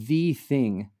issue the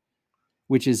thing,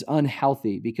 which is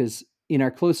unhealthy, because in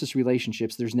our closest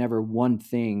relationships, there's never one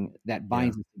thing that Yeah.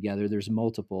 binds us together. There's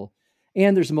multiple,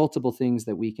 and there's multiple things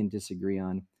that we can disagree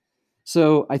on.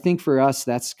 So I think for us,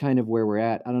 that's kind of where we're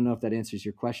at. I don't know if that answers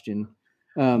your question.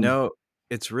 Um, No,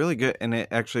 it's really good, and it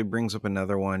actually brings up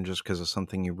another one just because of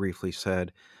something you briefly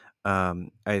said. I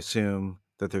assume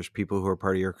that there's people who are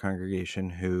part of your congregation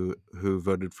who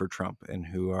voted for Trump and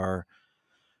who are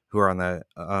on that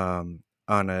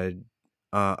on a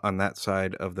on that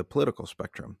side of the political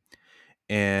spectrum.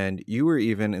 And you were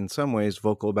even in some ways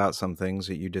vocal about some things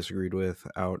that you disagreed with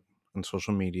out on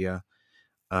social media,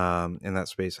 in that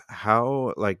space.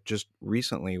 How, like, just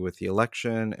recently with the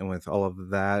election and with all of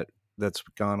that that's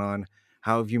gone on,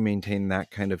 how have you maintained that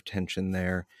kind of tension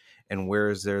there? And where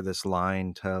is there this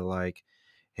line to, like,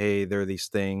 hey, there are these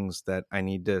things that I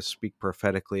need to speak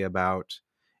prophetically about,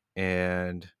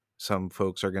 and some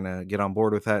folks are going to get on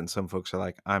board with that, and some folks are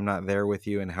like, I'm not there with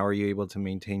you. And how are you able to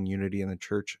maintain unity in the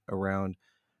church around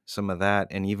some of that?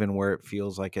 And even where it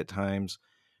feels like at times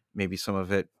maybe some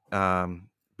of it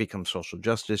becomes social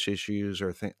justice issues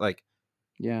or things like,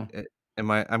 yeah. eh,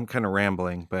 I'm kind of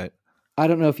rambling, but I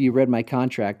don't know if you read my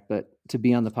contract, but to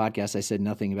be on the podcast, I said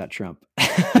nothing about Trump.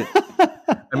 it,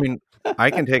 I mean, I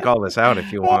can take all this out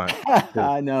if you want.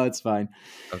 'Cause- No, it's fine.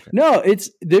 okay. No,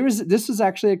 this was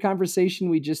actually a conversation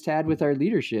we just had with our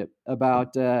leadership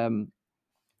about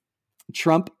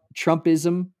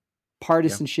Trumpism. Yeah.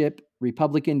 partisanship,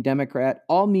 Republican, Democrat,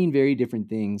 all mean very different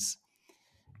things.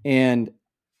 And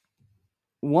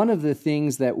one of the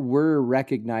things that we're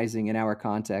recognizing in our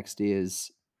context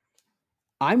is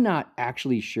I'm not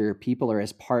actually sure people are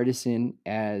as partisan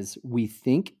as we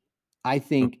think. I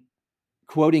think,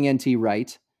 quoting N.T.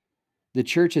 Wright, the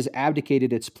church has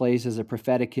abdicated its place as a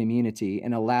prophetic community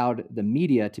and allowed the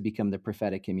media to become the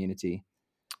prophetic community.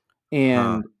 Huh.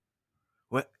 And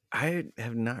What? I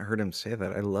have not heard him say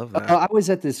that. I love that. I was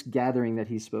at this gathering that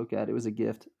he spoke at. It was a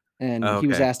gift. And Oh, he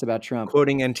was okay. asked about Trump.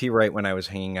 Quoting NT Wright when I was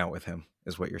hanging out with him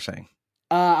is what you're saying.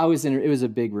 I was in, it was a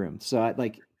big room. So I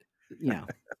like, you know,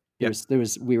 Yeah.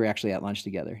 we were actually at lunch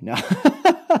together. No.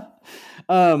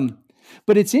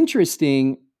 But it's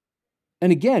interesting.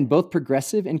 And again, both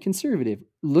progressive and conservative.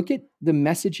 Look at the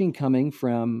messaging coming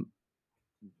from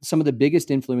some of the biggest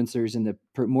influencers in the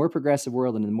more progressive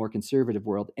world and in the more conservative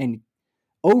world, and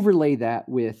overlay that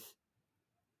with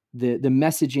the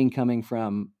messaging coming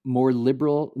from more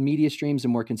liberal media streams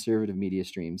and more conservative media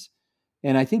streams.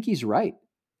 And I think he's right.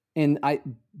 And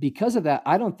because of that,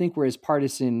 I don't think we're as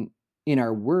partisan in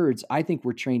our words. I think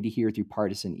we're trained to hear through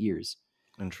partisan ears.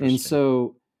 And Interesting.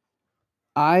 so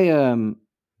I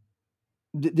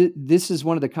this is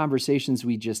one of the conversations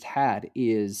we just had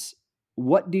is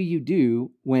what do you do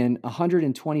when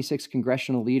 126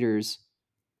 congressional leaders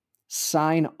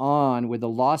sign on with a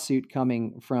lawsuit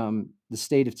coming from the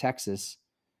state of Texas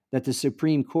that the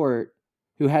Supreme Court,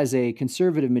 who has a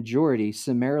conservative majority,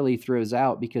 summarily throws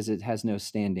out because it has no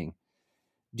standing?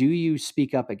 Do you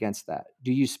speak up against that?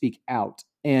 Do you speak out?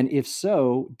 And if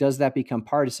so, does that become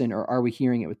partisan, or are we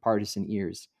hearing it with partisan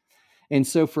ears? And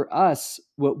so for us,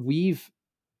 what we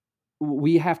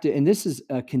have to, and this is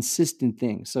a consistent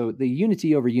thing. So the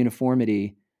unity over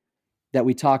uniformity that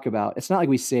we talk about, it's not like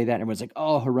we say that and everyone's like,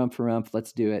 oh, harumph,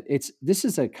 let's do it. This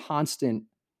is a constant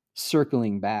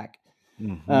circling back.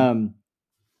 Mm-hmm.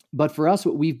 But for us,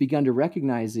 what we've begun to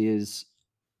recognize is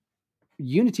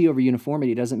unity over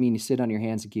uniformity doesn't mean you sit on your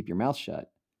hands and keep your mouth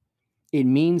shut. It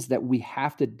means that we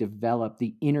have to develop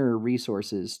the inner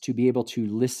resources to be able to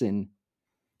listen,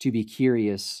 to be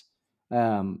curious.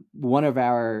 One of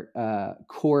our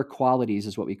core qualities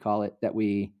is what we call it, that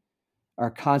we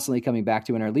are constantly coming back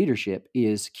to in our leadership,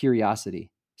 is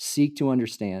curiosity. Seek to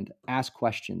understand, ask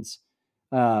questions,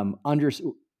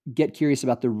 get curious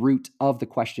about the root of the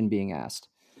question being asked.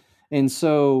 And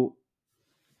so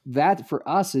that for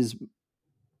us is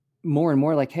more and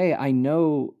more like, hey, I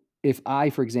know if I,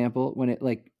 for example, when it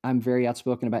like I'm very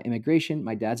outspoken about immigration,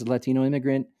 my dad's a Latino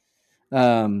immigrant.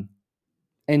 And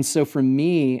so for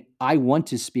me, I want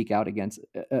to speak out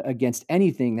against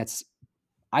anything that's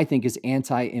I think is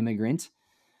anti-immigrant.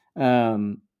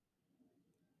 And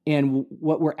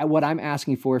what I'm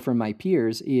asking for from my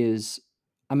peers is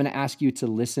I'm going to ask you to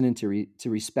listen and to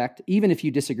respect, even if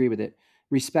you disagree with it,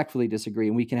 respectfully disagree,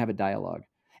 and we can have a dialogue.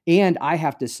 And I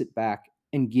have to sit back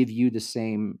and give you the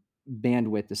same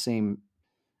bandwidth, the same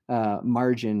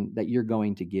margin that you're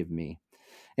going to give me.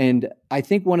 And I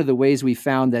think one of the ways we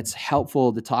found that's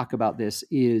helpful to talk about this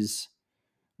is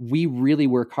we really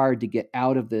work hard to get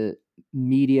out of the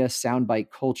media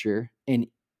soundbite culture and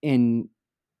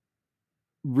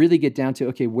really get down to,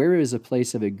 okay, where is a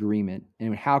place of agreement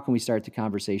and how can we start the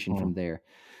conversation from there?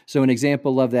 So an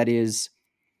example of that is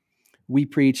we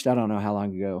preached, I don't know how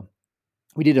long ago,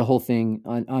 we did a whole thing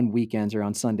on weekends or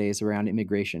on Sundays around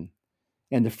immigration.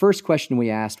 And the first question we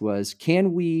asked was,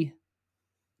 can we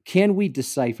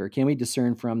decipher, can we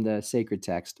discern from the sacred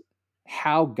text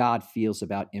how God feels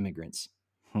about immigrants?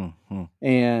 Mm-hmm.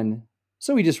 And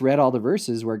so we just read all the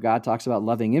verses where God talks about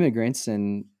loving immigrants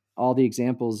and all the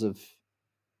examples of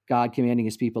God commanding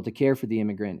his people to care for the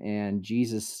immigrant, and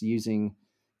Jesus using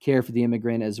care for the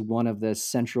immigrant as one of the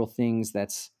central things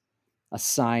that's a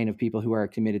sign of people who are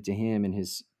committed to him in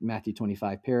his Matthew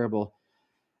 25 parable.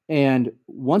 And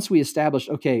once we established,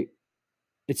 okay,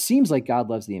 it seems like God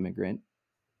loves the immigrant,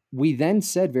 we then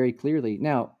said very clearly,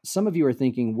 now some of you are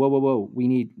thinking, whoa, we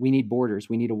need borders,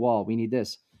 we need a wall, we need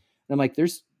this. And I'm like,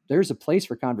 there's a place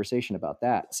for conversation about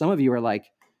that. Some of you are like,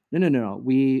 no,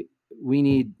 we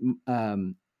need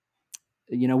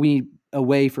we need a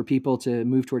way for people to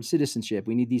move towards citizenship.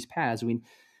 We need these paths. And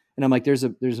I'm like, there's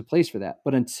a place for that.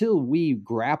 But until we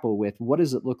grapple with what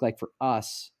does it look like for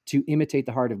us to imitate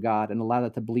the heart of God and allow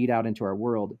that to bleed out into our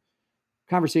world,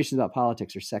 conversations about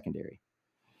politics are secondary.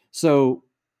 So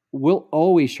we'll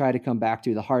always try to come back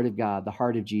to the heart of God, the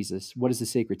heart of Jesus. What does the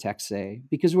sacred text say?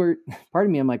 Because part of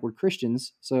me, I'm like, we're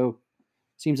Christians, so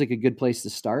it seems like a good place to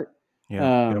start.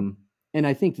 Yeah. Yep. And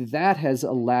I think that has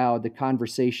allowed the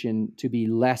conversation to be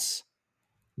less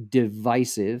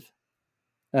divisive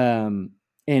and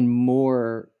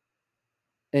more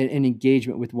an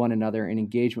engagement with one another, an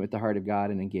engagement with the heart of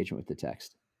God, and engagement with the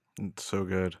text. It's so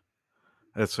good.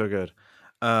 That's so good.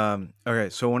 Okay,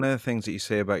 so one of the things that you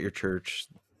say about your church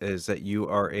is that you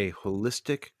are a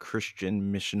holistic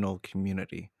Christian missional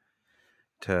community,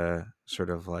 to sort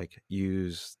of like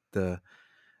use the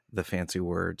fancy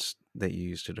words that you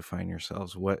use to define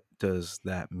yourselves. What does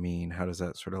that mean? How does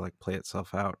that sort of like play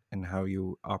itself out in how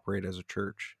you operate as a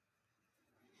church?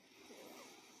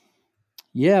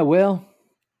 Yeah, well,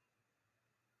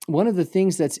 one of the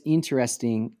things that's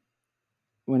interesting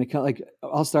when it comes, like,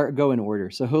 I'll go in order.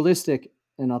 So holistic,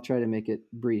 and I'll try to make it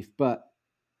brief. But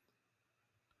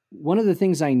one of the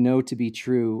things I know to be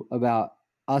true about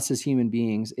us as human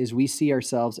beings is we see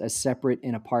ourselves as separate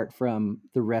and apart from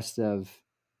the rest of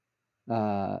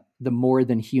the more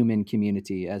than human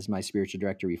community, as my spiritual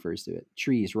director refers to it: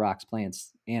 trees, rocks,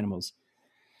 plants, animals.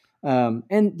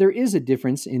 And there is a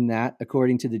difference in that,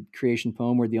 according to the creation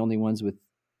poem. We're the only ones with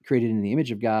created in the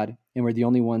image of God, and we're the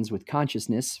only ones with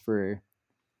consciousness, for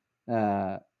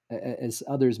as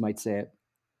others might say it.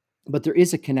 But there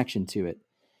is a connection to it.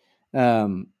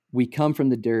 We come from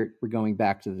the dirt. We're going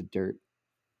back to the dirt.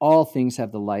 All things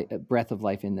have the breath of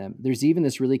life in them. There's even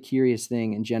this really curious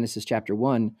thing in Genesis chapter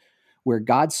 1 where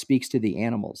God speaks to the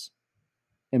animals.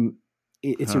 And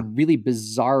it's a Huh. really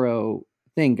bizarro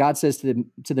thing. God says to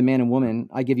the man and woman,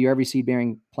 I give you every seed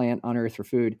bearing plant on earth for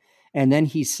food. And then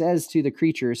he says to the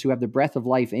creatures who have the breath of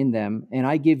life in them, and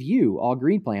I give you all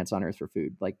green plants on earth for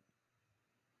food. Like,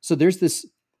 so there's this,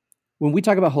 when we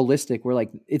talk about holistic, we're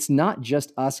like, it's not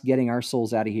just us getting our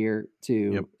souls out of here Yep.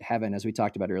 to heaven, as we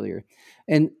talked about earlier.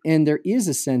 And there is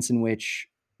a sense in which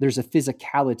there's a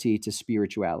physicality to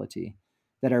spirituality,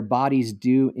 that our bodies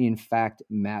do in fact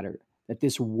matter, that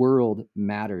this world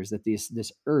matters, that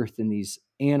this earth and these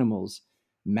animals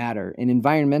matter. And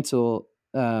environmental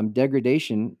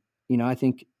degradation, I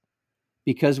think,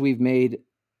 because we've made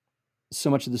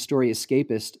so much of the story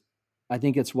escapist, I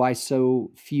think it's why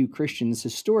so few Christians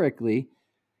historically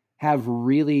have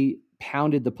really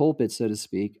pounded the pulpit, so to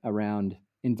speak, around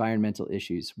environmental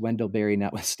issues, Wendell Berry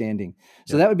notwithstanding.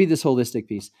 So Yep. that would be this holistic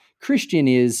piece. Christian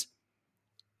is,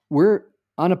 we're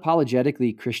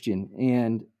unapologetically Christian.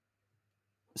 And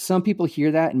some people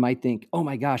hear that and might think, oh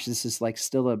my gosh, this is like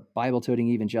still a Bible toting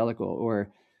evangelical,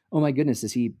 or, oh my goodness,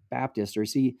 is he Baptist, or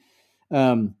is he,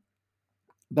 um,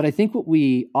 but I think what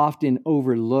we often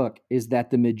overlook is that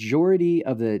the majority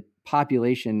of the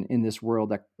population in this world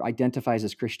that identifies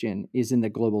as Christian is in the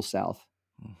global South.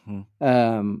 Hmm.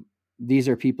 Um, these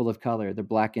are people of color, the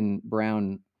black and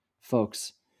brown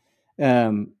folks.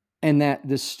 Um, and that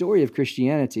the story of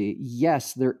Christianity,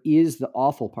 yes, there is the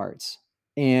awful parts,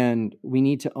 and we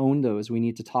need to own those. We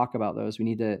need to talk about those. We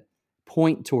need to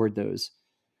point toward those.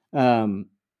 Um,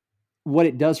 what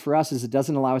it does for us is it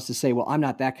doesn't allow us to say, well, I'm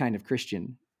not that kind of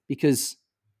Christian, because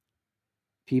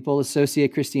people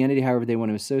associate Christianity however they want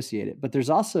to associate it. But there's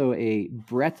also a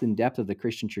breadth and depth of the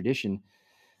Christian tradition.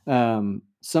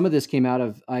 Some of this came out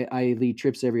of, I lead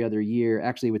trips every other year,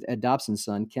 actually with Ed Dobson's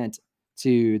son, Kent,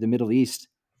 to the Middle East.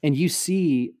 And you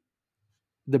see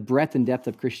the breadth and depth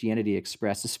of Christianity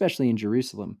expressed, especially in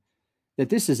Jerusalem, that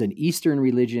this is an Eastern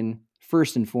religion,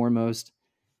 first and foremost.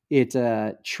 It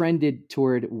trended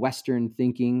toward Western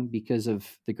thinking because of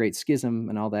the Great Schism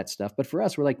and all that stuff. But for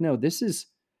us, we're like, no, this is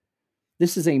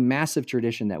a massive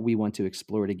tradition that we want to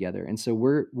explore together. And so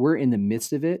we're in the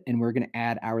midst of it, and we're going to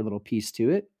add our little piece to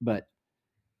it. But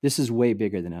this is way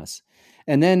bigger than us.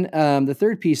 And then the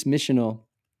third piece, missional,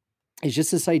 is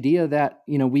just this idea that,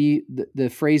 the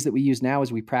phrase that we use now is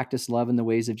we practice love in the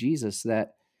ways of Jesus,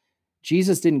 that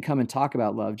Jesus didn't come and talk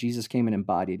about love. Jesus came and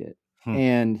embodied it. Hmm.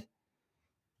 And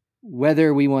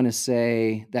whether we want to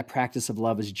say that practice of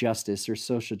love is justice or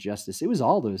social justice, it was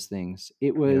all those things.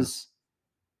 It Yeah. was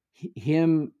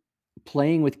him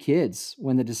playing with kids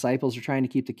when the disciples are trying to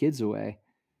keep the kids away.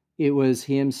 It was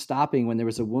him stopping when there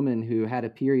was a woman who had a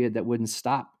period that wouldn't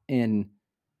stop, and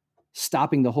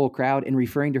stopping the whole crowd and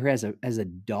referring to her as a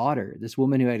daughter, this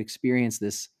woman who had experienced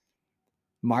this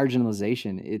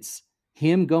marginalization. It's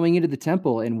him going into the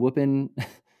temple and whooping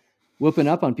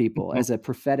up on people as a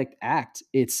prophetic act.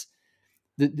 It's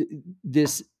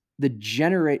the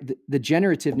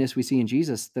generativeness we see in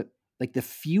Jesus, that like the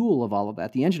fuel of all of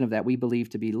that, the engine of that, we believe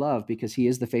to be love, because he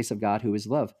is the face of God who is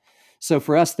love. So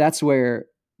for us, that's where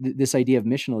this idea of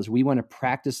missional is. We want to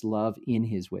practice love in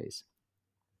his ways.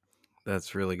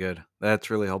 That's really good. That's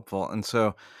really helpful. And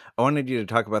so I wanted you to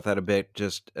talk about that a bit,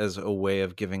 just as a way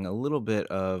of giving a little bit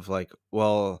of like,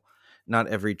 well, not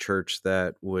every church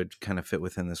that would kind of fit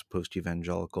within this post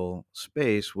evangelical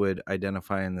space would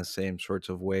identify in the same sorts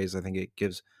of ways. I think it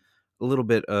gives a little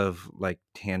bit of like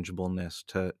tangibleness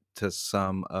to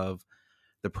some of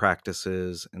the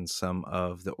practices and some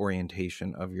of the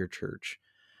orientation of your church.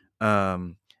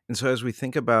 And so as we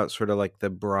think about sort of like the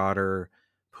broader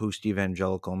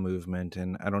post-evangelical movement,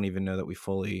 and I don't even know that we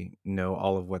fully know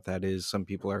all of what that is. Some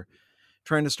people are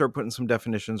trying to start putting some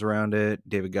definitions around it.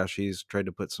 David Gushie's tried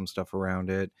to put some stuff around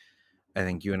it. I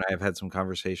think you and I have had some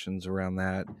conversations around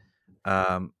that.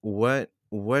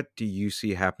 What do you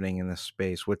see happening in this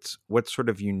space? What's sort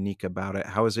of unique about it?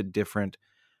 How is it different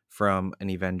from an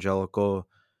evangelical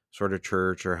sort of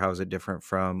church, or how is it different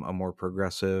from a more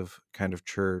progressive kind of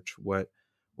church? What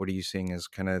are you seeing as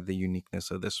kind of the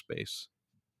uniqueness of this space?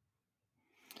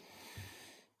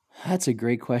 That's a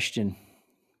great question.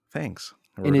 Thanks.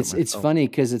 I And wrote it it's myself. funny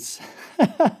because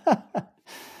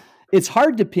it's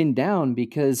hard to pin down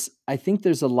because I think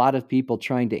there's a lot of people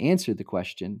trying to answer the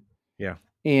question, Yeah.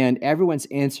 and everyone's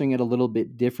answering it a little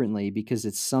bit differently because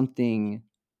it's something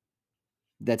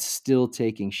that's still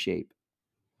taking shape.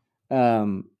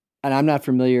 Um, and I'm not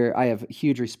familiar. I have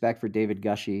huge respect for David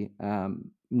Gushie.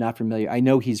 Not familiar. I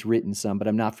know he's written some, but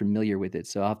I'm not familiar with it.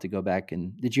 So I'll have to go back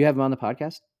and did you have him on the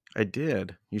podcast? I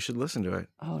did. You should listen to it.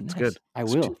 Oh, It's nice. good. I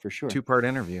It's a will for sure. two-part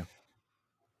interview.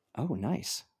 Oh,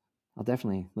 nice. I'll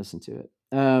definitely listen to it.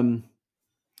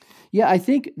 Yeah, I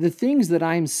think the things that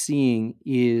I'm seeing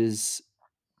is,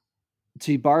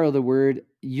 to borrow the word,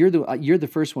 you're the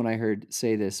first one I heard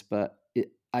say this, but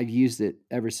I've used it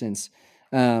ever since.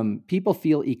 People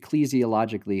feel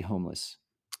ecclesiologically homeless.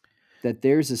 That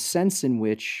there's a sense in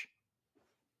which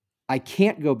I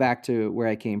can't go back to where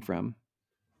I came from,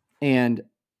 and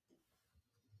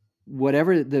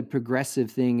whatever the progressive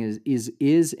thing is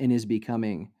and is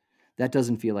becoming, that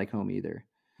doesn't feel like home either.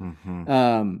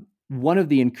 Mm-hmm. One of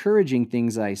the encouraging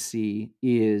things I see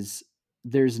is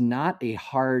there's not a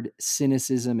hard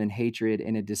cynicism and hatred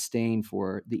and a disdain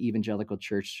for the evangelical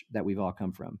church that we've all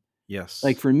come from. Like Yes.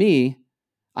 for me,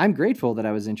 I'm grateful that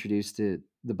I was introduced to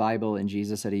the Bible and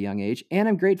Jesus at a young age, and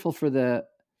I'm grateful for the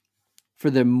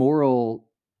moral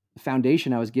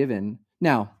foundation I was given.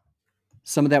 Now,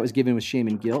 some of that was given with shame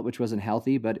and guilt, which wasn't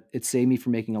healthy, but it saved me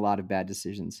from making a lot of bad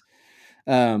decisions.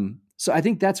 So I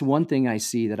think that's one thing I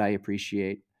see that I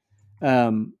appreciate.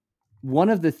 One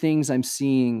of the things I'm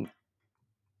seeing,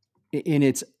 and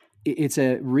it's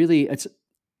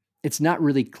not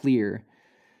really clear,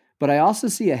 but I also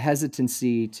see a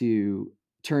hesitancy to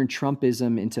turn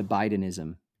Trumpism into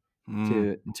Bidenism,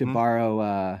 to Mm-hmm.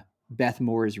 borrow Beth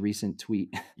Moore's recent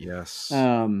tweet. Yes.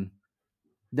 um,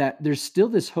 that there's still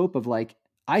this hope of like,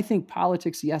 I think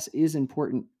politics, yes, is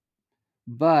important,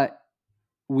 but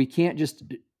we can't just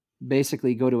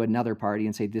basically go to another party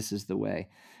and say this is the way.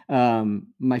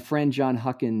 My friend John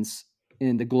Huckins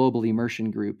in the Global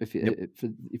Immersion Group, Yep.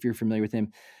 if you're familiar with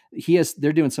him,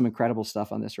 they're doing some incredible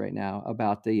stuff on this right now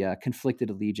about the conflicted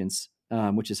allegiance,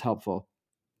 which is helpful.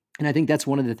 And I think that's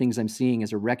one of the things I'm seeing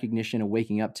is a recognition of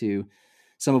waking up to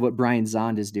some of what Brian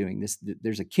Zond is doing.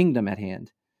 There's a kingdom at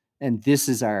hand, and this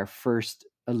is our first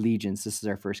allegiance. This is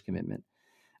our first commitment.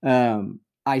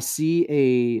 I see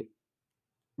a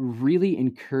really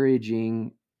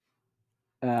encouraging,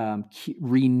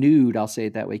 renewed, I'll say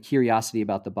it that way, curiosity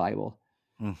about the Bible.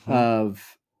 Mm-hmm.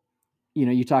 Of,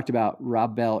 you talked about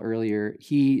Rob Bell earlier.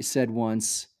 He said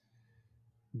once,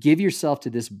 give yourself to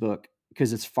this book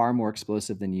because it's far more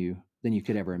explosive than you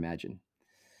could ever imagine.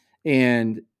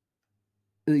 And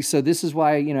so this is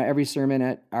why, every sermon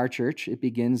at our church, it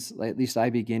begins, at least I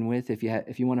begin with, if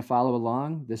you want to follow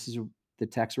along, this is the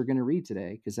text we're going to read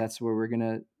today, because that's where we're going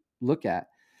to look at.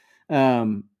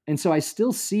 And so I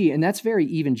still see, and that's very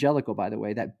evangelical, by the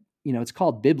way, that, it's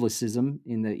called biblicism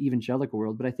in the evangelical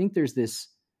world, but I think there's this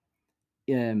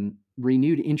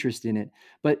renewed interest in it.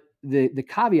 But the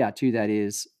caveat to that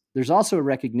is there's also a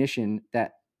recognition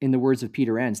that, in the words of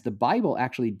Peter Enns, the Bible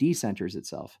actually decenters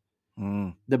itself.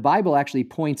 Mm. The Bible actually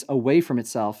points away from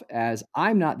itself as,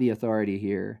 I'm not the authority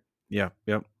here. Yeah.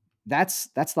 Yep. That's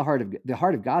the heart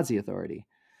of God's the authority.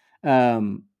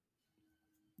 There's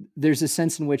a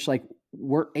sense in which, like,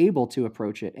 we're able to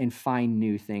approach it and find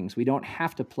new things. We don't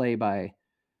have to play by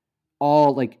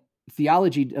all, like,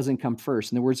 theology doesn't come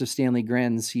first. In the words of Stanley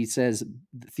Grenz, he says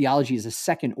theology is a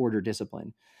second order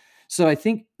discipline. So I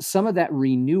think some of that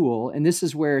renewal, and this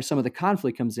is where some of the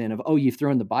conflict comes in of, oh, you've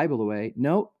thrown the Bible away.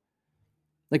 No,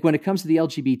 like when it comes to the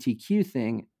LGBTQ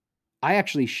thing, I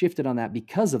actually shifted on that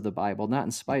because of the Bible, not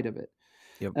in spite of it.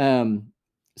 Yep.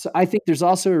 So I think there's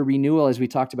also a renewal, as we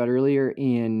talked about earlier,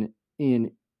 in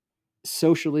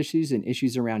social issues and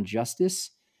issues around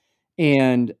justice.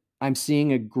 And I'm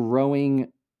seeing a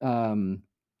growing, a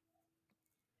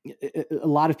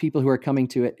lot of people who are coming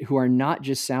to it who are not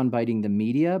just soundbiting the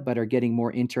media, but are getting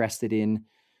more interested in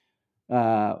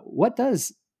What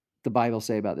does the Bible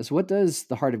say about this? What does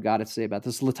the heart of God say about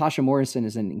this? Latasha Morrison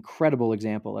is an incredible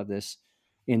example of this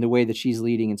in the way that she's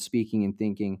leading and speaking and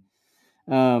thinking.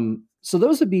 So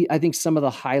those would be, I think, some of the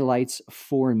highlights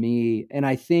for me. And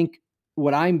I think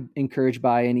what I'm encouraged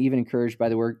by, and even encouraged by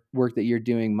the work that you're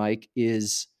doing, Mike,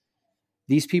 is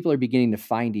these people are beginning to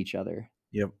find each other,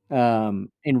 Yep. and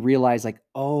realize like,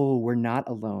 oh, we're not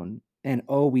alone, and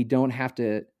oh, we don't have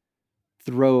to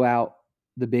throw out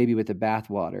the baby with the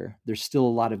bathwater. There's still a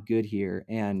lot of good here,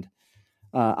 and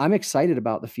I'm excited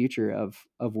about the future of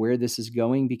where this is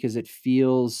going, because it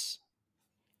feels.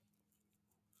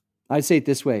 I'd say it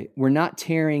this way: we're not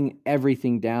tearing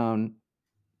everything down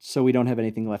so we don't have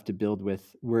anything left to build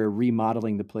with. We're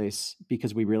remodeling the place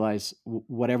because we realize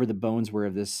whatever the bones were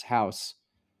of this house,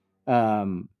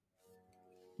 um,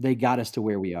 they got us to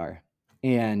where we are.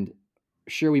 And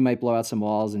sure, we might blow out some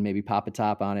walls and maybe pop a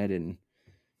top on it. And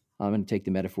I'm going to take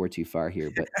the metaphor too far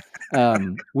here, but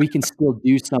we can still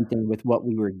do something with what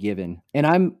we were given.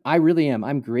 And I really am.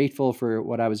 I'm grateful for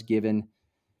what I was given.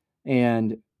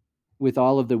 And with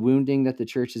all of the wounding that the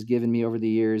church has given me over the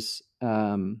years,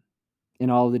 and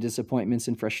all of the disappointments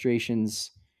and frustrations,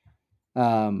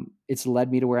 it's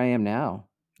led me to where I am now.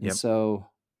 And Yep. so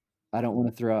I don't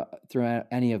want to throw out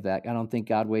any of that. I don't think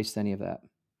God wastes any of that.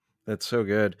 That's so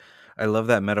good. I love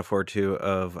that metaphor too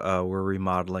of we're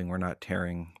remodeling, we're not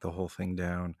tearing the whole thing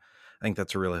down. I think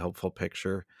that's a really helpful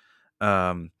picture.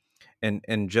 Um,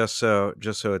 and just so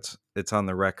it's on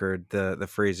the record, the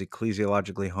phrase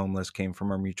ecclesiologically homeless came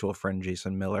from our mutual friend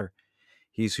Jason Miller.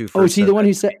 He's who Oh, is first he said the one that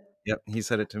who to said? me. Yep, he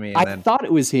said it to me, I and then thought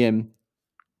it was him.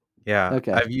 yeah,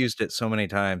 Okay, I've used it so many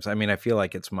times. I mean, I feel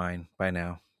like it's mine by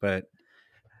now, but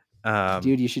um,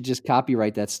 dude, you should just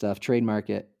copyright that stuff, trademark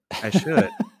it. I should.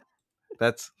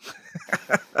 That's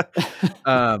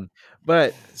um,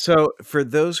 but so for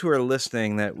those who are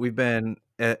listening, that we've been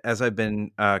as I've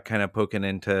been kind of poking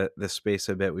into this space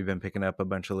a bit, we've been picking up a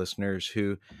bunch of listeners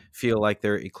who feel like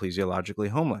they're ecclesiologically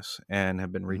homeless and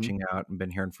have been Mhm. reaching out and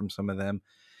been hearing from some of them.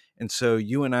 And so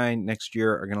you and I next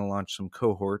year are going to launch some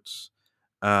cohorts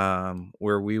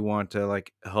where we want to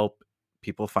like help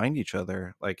people find each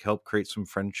other, like help create some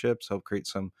friendships, help create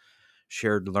some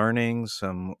shared learning,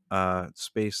 some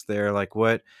space there. Like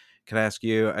what can I ask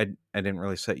you? I didn't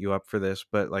really set you up for this,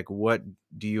 but like what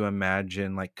do you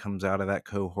imagine like comes out of that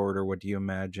cohort, or what do you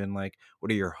imagine like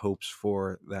what are your hopes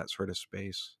for that sort of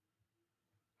space?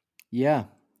 Yeah.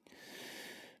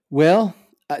 Well,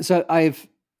 so I've,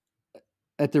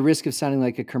 at the risk of sounding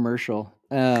like a commercial,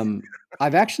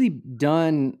 I've actually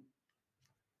done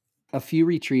a few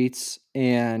retreats,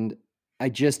 and I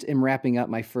just am wrapping up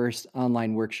my first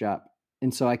online workshop.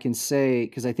 And so I can say,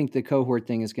 because I think the cohort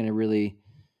thing is going to really,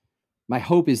 my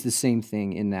hope is the same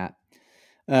thing in that.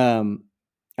 Um,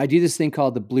 I do this thing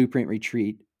called the Blueprint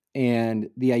Retreat. And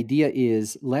the idea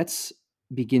is, let's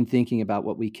begin thinking about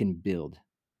what we can build.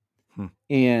 Hmm.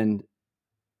 And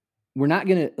we're not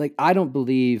going to, like, I don't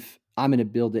believe I'm going to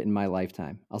build it in my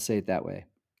lifetime. I'll say it that way.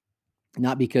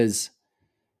 Not because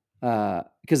I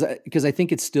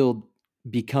think it's still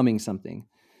becoming something.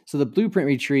 So the Blueprint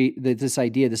Retreat, this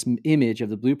idea, this image of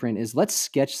the blueprint is, let's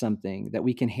sketch something that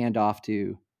we can hand off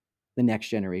to the next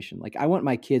generation. Like, I want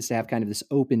my kids to have kind of this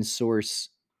open source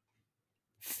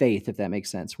faith, if that makes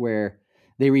sense, where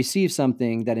they receive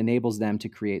something that enables them to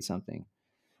create something.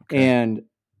 Okay. And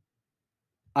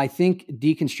I think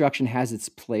deconstruction has its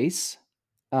place.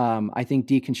 I think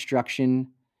deconstruction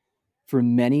for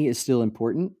many is still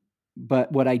important.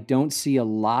 But what I don't see a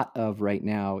lot of right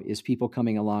now is people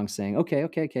coming along saying,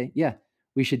 okay, yeah,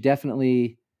 we should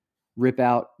definitely rip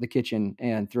out the kitchen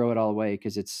and throw it all away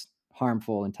because it's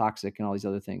harmful and toxic and all these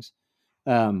other things.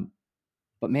 Um,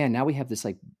 but man, now we have this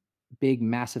like big,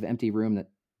 massive empty room that,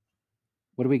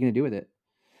 what are we going to do with it?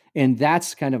 And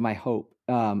that's kind of my hope,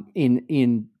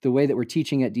 in the way that we're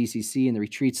teaching at DCC and the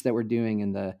retreats that we're doing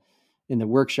in the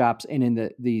workshops and in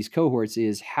these cohorts,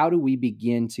 is how do we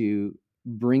begin to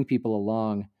bring people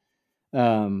along,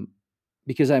 um,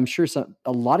 because I'm sure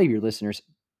a lot of your listeners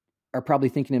are probably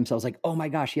thinking to themselves like, oh my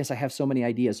gosh, yes, I have so many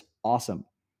ideas. Awesome.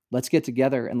 Let's get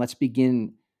together and let's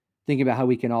begin thinking about how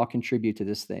we can all contribute to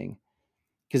this thing,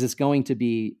 because it's going to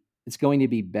be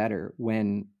better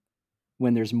when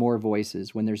there's more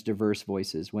voices, when there's diverse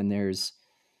voices, when there's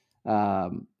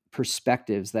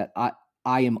perspectives that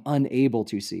I am unable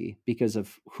to see because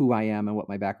of who I am and what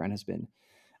my background has been.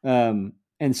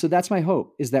 And so that's my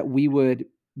hope, is that we would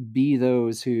be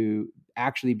those who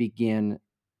actually begin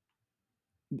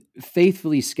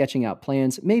faithfully sketching out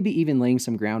plans, maybe even laying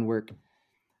some groundwork.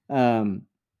 Um,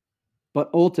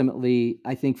 but ultimately,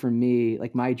 I think for me,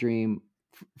 like my dream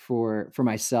for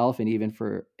myself and even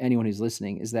for anyone who's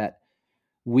listening is that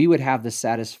we would have the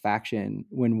satisfaction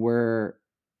when we're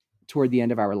toward the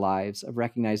end of our lives of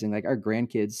recognizing like our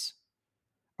grandkids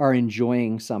are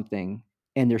enjoying something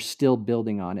and they're still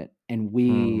building on it. And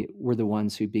Hmm. we were the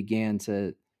ones who began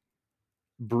to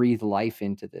breathe life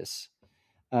into this.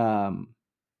 Um,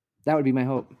 that would be my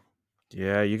hope.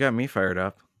 Yeah, you got me fired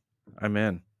up. I'm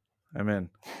in. I'm in.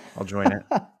 I'll join it.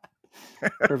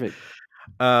 Perfect.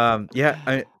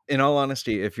 Yeah, in all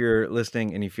honesty, if you're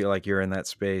listening and you feel like you're in that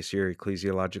space, you're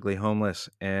ecclesiologically homeless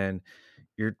and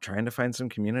you're trying to find some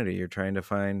community, you're trying to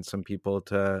find some people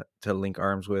to link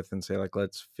arms with and say like,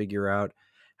 let's figure out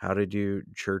how to do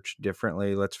church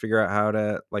differently. Let's figure out how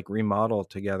to like remodel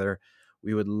together.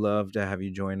 We would love to have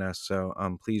you join us. So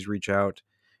please reach out.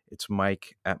 It's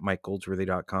Mike at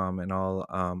mikegoldsworthy.com and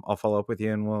I'll follow up with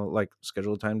you and we'll like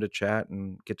schedule a time to chat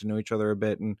and get to know each other a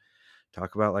bit and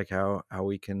talk about like how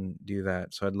we can do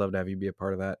that. So I'd love to have you be a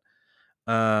part of that.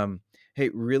 Um, hey,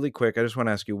 really quick, I just want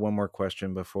to ask you one more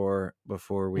question before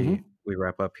we Hmm. we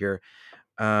wrap up here.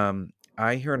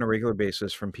 I hear on a regular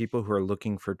basis from people who are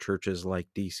looking for churches like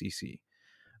DCC,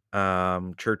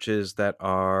 churches that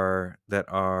are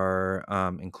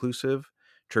inclusive,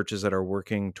 churches that are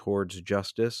working towards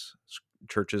justice,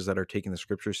 churches that are taking the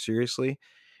scriptures seriously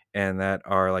and that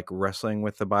are like wrestling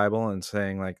with the Bible and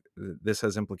saying like this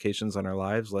has implications on our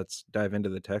lives. Let's dive into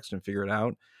the text and figure it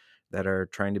out. That are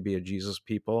trying to be a Jesus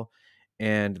people,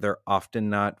 and they're often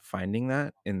not finding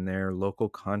that in their local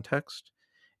context.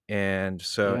 And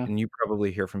so, Yeah. and you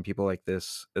probably hear from people like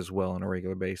this as well on a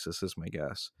regular basis, is my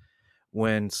guess.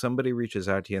 When somebody reaches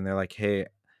out to you and they're like, "Hey,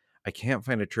 I can't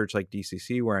find a church like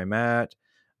DCC where I'm at,"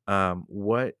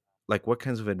 what what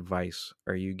kinds of advice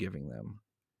are you giving them?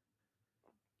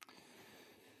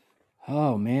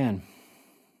 Oh man.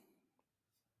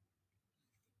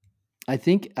 I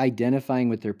think identifying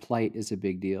with their plight is a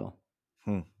big deal.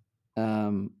 Hmm.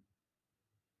 Um,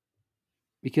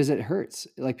 because it hurts.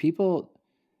 Like people,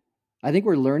 I think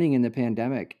we're learning in the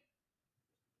pandemic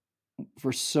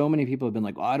for so many people have been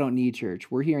like, "Oh, I don't need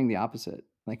church." We're hearing the opposite.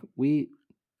 Like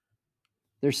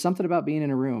there's something about being in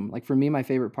a room. Like for me, my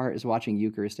favorite part is watching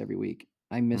Eucharist every week.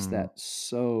 I miss Mm, that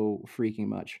so freaking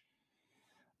much.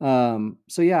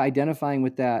 So yeah, identifying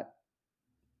with that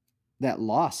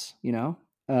loss, you know.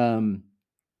 Um,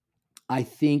 I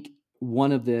think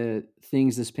one of the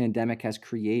things this pandemic has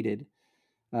created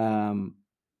um,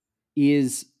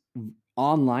 is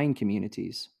online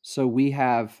communities. So we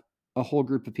have a whole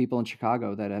group of people in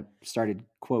Chicago that have started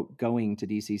quote going to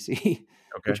DCC,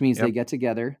 okay. which means they Yep. get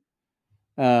together,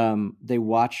 they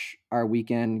watch our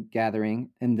weekend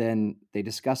gathering, and then they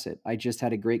discuss it. I just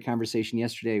had a great conversation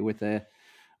yesterday with a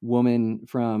woman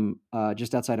from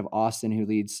just outside of Austin who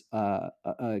leads a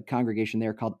congregation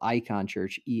there called Icon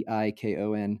Church,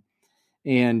 EIKON,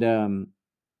 and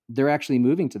they're actually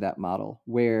moving to that model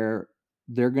where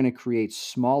they're going to create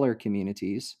smaller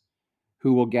communities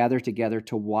who will gather together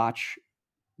to watch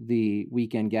the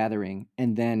weekend gathering,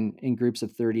 and then in groups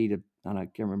of 30 to I don't know, I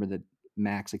can't remember the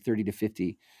max, like 30 to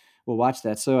 50 will watch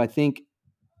that. So I think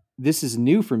this is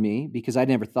new for me because I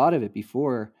never thought of it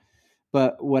before.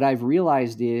 But what I've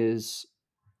realized is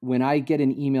when I get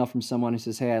an email from someone who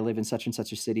says, "Hey, I live in such and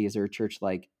such a city. Is there a church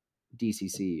like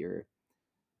DCC or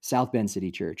South Bend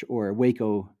City Church or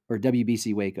Waco or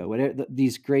WBC Waco, whatever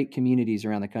these great communities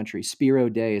around the country. Spiro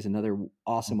Day is another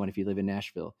awesome one if you live in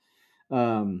Nashville.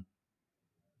 Um,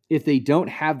 if they don't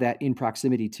have that in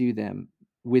proximity to them,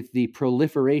 with the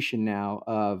proliferation now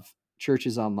of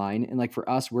churches online, and like for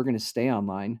us, we're going to stay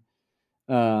online,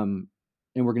 um,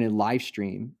 and we're going to live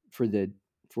stream for the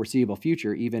foreseeable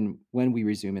future, even when we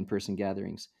resume in person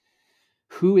gatherings.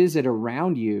 Who is it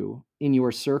around you in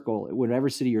your circle, whatever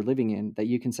city you're living in, that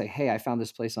you can say, "Hey, I found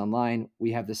this place online.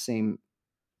 We have the same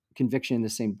conviction, the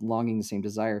same longing, the same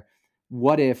desire.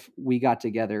 What if we got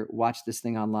together, watched this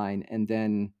thing online, and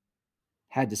then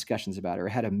had discussions about it or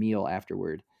had a meal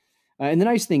afterward?" And the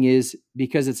nice thing is,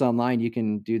 because it's online, you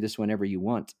can do this whenever you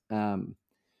want.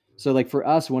 So, like for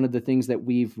us, one of the things that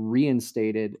we've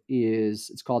reinstated is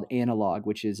it's called Analog,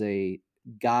 which is a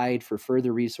guide for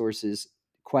further resources,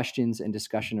 questions, and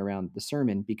discussion around the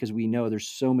sermon, because we know there's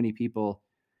so many people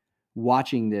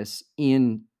watching this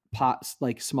in pots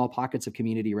like small pockets of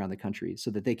community around the country so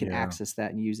that they can Yeah. access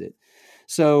that and use it.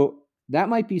 So that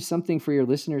might be something for your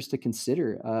listeners to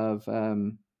consider of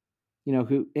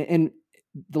who, and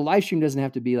the live stream doesn't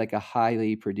have to be like a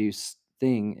highly produced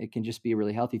thing. It can just be a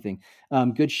really healthy thing.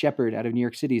 Good Shepherd out of New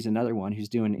York City is another one who's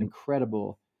doing Yep.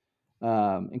 incredible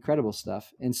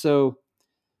stuff. And so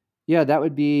yeah, that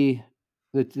would be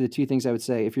the two things I would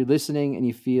say. If you're listening and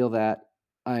you feel that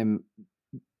I'm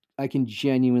I can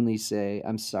genuinely say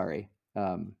I'm sorry.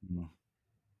 Mm.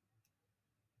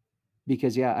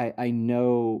 Because yeah, I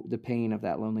know the pain of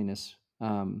that loneliness.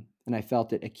 And I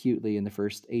felt it acutely in the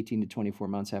first 18 to 24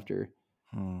 months after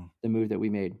Hmm. the move that we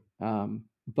made.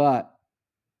 But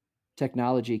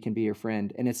technology can be your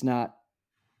friend, and it's not.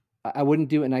 I wouldn't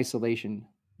do it in isolation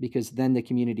because then the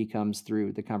community comes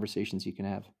through the conversations you can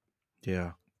have.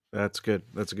 Yeah, that's good.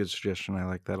 That's a good suggestion. I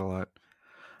like that a lot.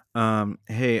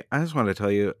 Hey, I just want to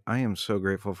tell you, I am so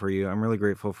grateful for you. I'm really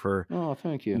grateful for Oh,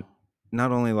 thank you. n-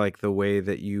 not only like the way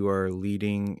that you are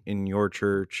leading in your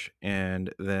church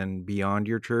and then beyond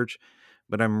your church,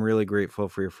 but I'm really grateful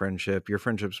for your friendship. Your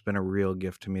friendship's been a real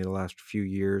gift to me the last few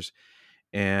years,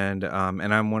 and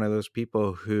I'm one of those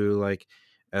people who like,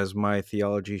 as my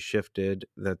theology shifted,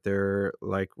 that there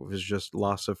like was just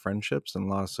loss of friendships and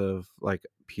loss of like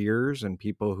peers and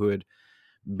people who had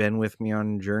been with me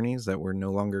on journeys that were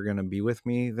no longer going to be with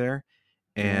me there.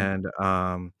 Yeah. And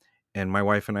um and my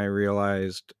wife and I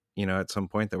realized, at some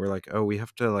point, that we're like, oh, we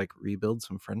have to like rebuild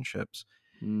some friendships.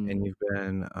 Mm. And you've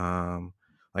been,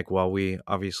 like, while we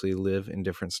obviously live in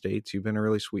different states, you've been a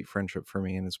really sweet friendship for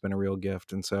me, and it's been a real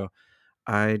gift. And so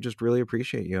I just really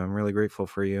appreciate you. I'm really grateful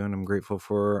for you, and I'm grateful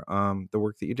for the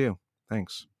work that you do.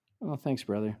 Thanks. Oh, thanks,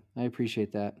 brother. I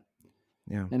appreciate that,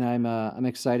 Yeah. and I'm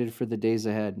excited for the days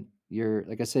ahead. You're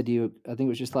like I said to you, I think it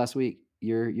was just last week.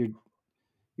 You're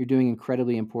doing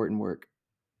incredibly important work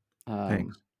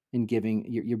Thanks. in giving.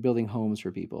 You're building homes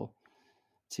for people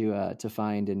to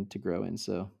find and to grow in.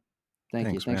 So thank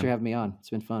you. Thanks, Thanks for man. having me on. It's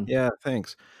been fun. Yeah,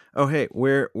 thanks. Oh, hey,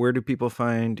 where do people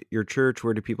find your church?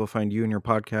 Where do people find you and your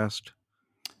podcast?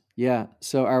 Yeah.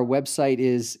 So our website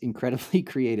is incredibly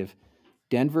creative.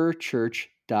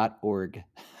 denverchurch.org.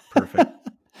 Perfect.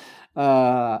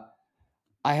 uh,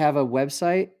 I have a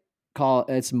website called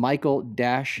it's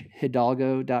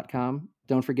michael-hidalgo.com.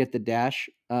 Don't forget the dash.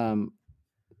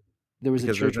 There was a Because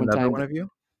there's church one another time one that, of you?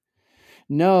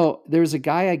 no, there was a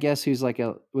guy, I guess, who's like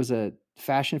was a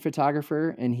fashion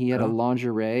photographer, and he had a Oh,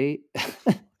 lingerie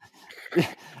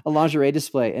a lingerie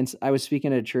display. And I was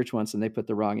speaking at a church once, and they put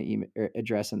the wrong email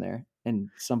address in there. And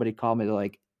somebody called me. They're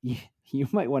like, you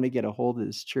might want to get a hold of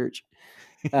this church.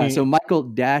 So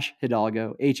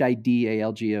Michael-Hidalgo,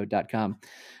 HIDALGO.com.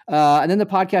 And then the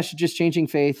podcast is just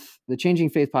the Changing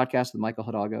Faith podcast with Michael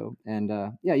Hidalgo. And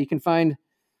yeah, you can find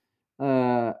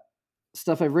uh,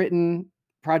 stuff I've written,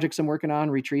 projects I'm working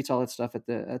on, retreats, all that stuff at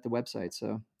the website.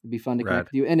 So it'd be fun to connect rad.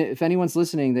 with you. And if anyone's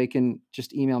listening, they can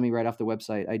just email me right off the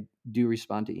website. I do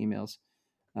respond to emails.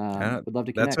 Would love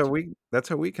to That's how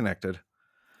connect. we connected.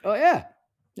 Oh yeah,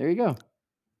 there you go.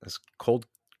 That's cold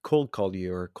called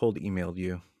you or cold emailed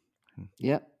you.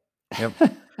 Yep. Yep.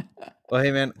 Well,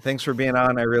 hey man, thanks for being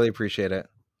on. I really appreciate it.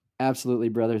 Absolutely,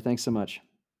 brother. Thanks so much.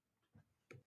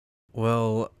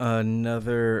 Well,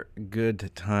 another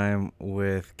good time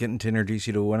with getting to introduce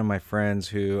you to one of my friends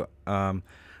who I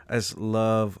just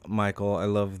love Michael. I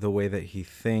love the way that he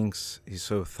thinks. He's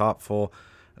so thoughtful.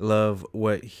 I love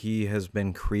what he has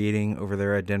been creating over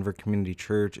there at Denver Community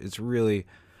Church. It's really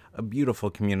a beautiful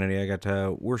community. I got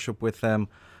to worship with them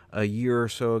a year or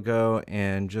so ago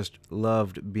and just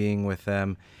loved being with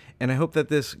them. And I hope that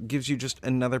this gives you just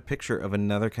another picture of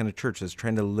another kind of church that's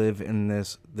trying to live in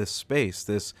this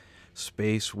space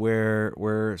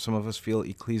where some of us feel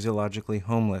ecclesiologically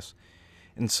homeless.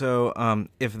 And so,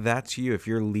 if that's you, if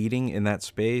you're leading in that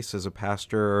space as a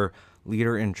pastor or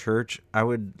leader in church, I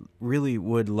would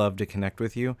love to connect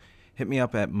with you. Hit me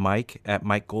up at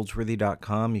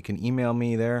mike@mikegoldsworthy.com. You can email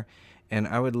me there, and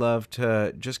I would love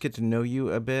to just get to know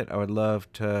you a bit. I would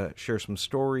love to share some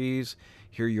stories,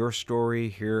 hear your story,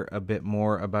 hear a bit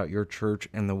more about your church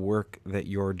and the work that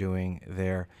you're doing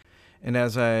there. And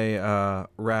as I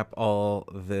wrap all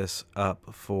this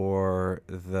up for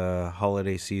the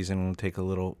holiday season, we'll take a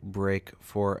little break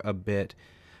for a bit.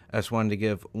 I just wanted to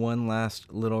give one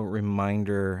last little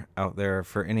reminder out there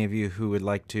for any of you who would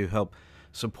like to help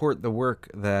support the work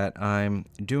that I'm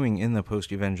doing in the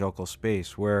post-evangelical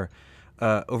space, where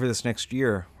over this next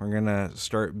year, we're going to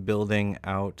start building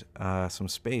out some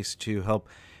space to help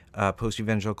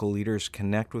post-evangelical leaders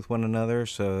connect with one another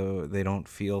so they don't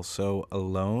feel so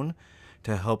alone,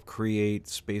 to help create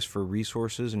space for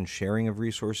resources and sharing of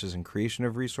resources and creation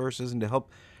of resources, and to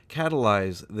help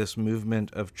catalyze this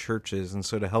movement of churches. And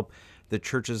so to help the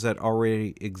churches that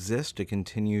already exist to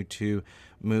continue to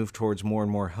move towards more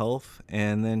and more health,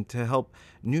 and then to help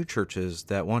new churches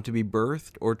that want to be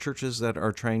birthed or churches that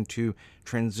are trying to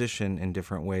transition in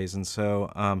different ways. And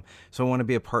so I want to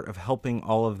be a part of helping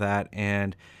all of that.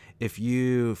 And if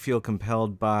you feel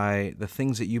compelled by the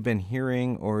things that you've been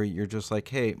hearing, or you're just like,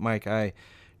 hey, Mike, I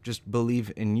just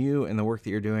believe in you and the work that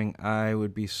you're doing. I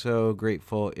would be so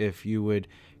grateful if you would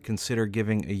consider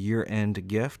giving a year-end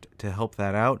gift to help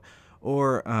that out.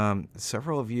 Or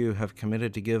several of you have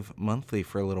committed to give monthly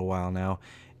for a little while now,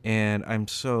 and I'm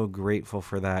so grateful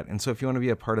for that. And so if you want to be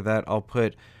a part of that, I'll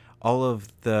put all of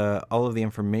the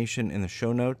information in the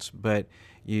show notes. But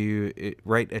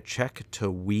write a check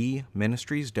to We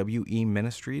Ministries, WE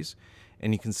Ministries,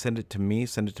 and you can send it to me,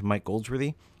 send it to Mike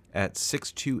Goldsworthy at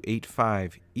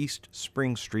 6285 East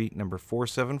Spring Street, number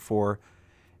 474,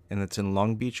 and that's in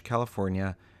Long Beach,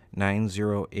 California,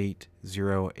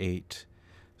 90808.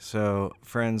 So,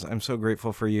 friends, I'm so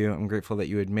grateful for you. I'm grateful that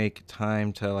you would make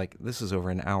time to, this is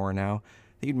over an hour now,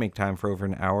 that you'd make time for over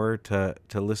an hour to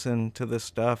listen to this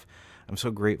stuff. I'm so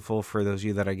grateful for those of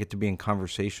you that I get to be in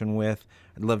conversation with.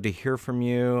 I'd love to hear from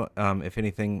you. If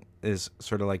anything is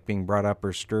sort of like being brought up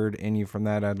or stirred in you from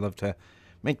that, I'd love to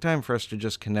make time for us to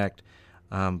just connect.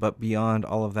 But beyond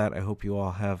all of that, I hope you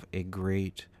all have a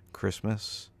great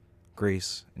Christmas.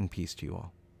 Grace and peace to you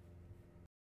all.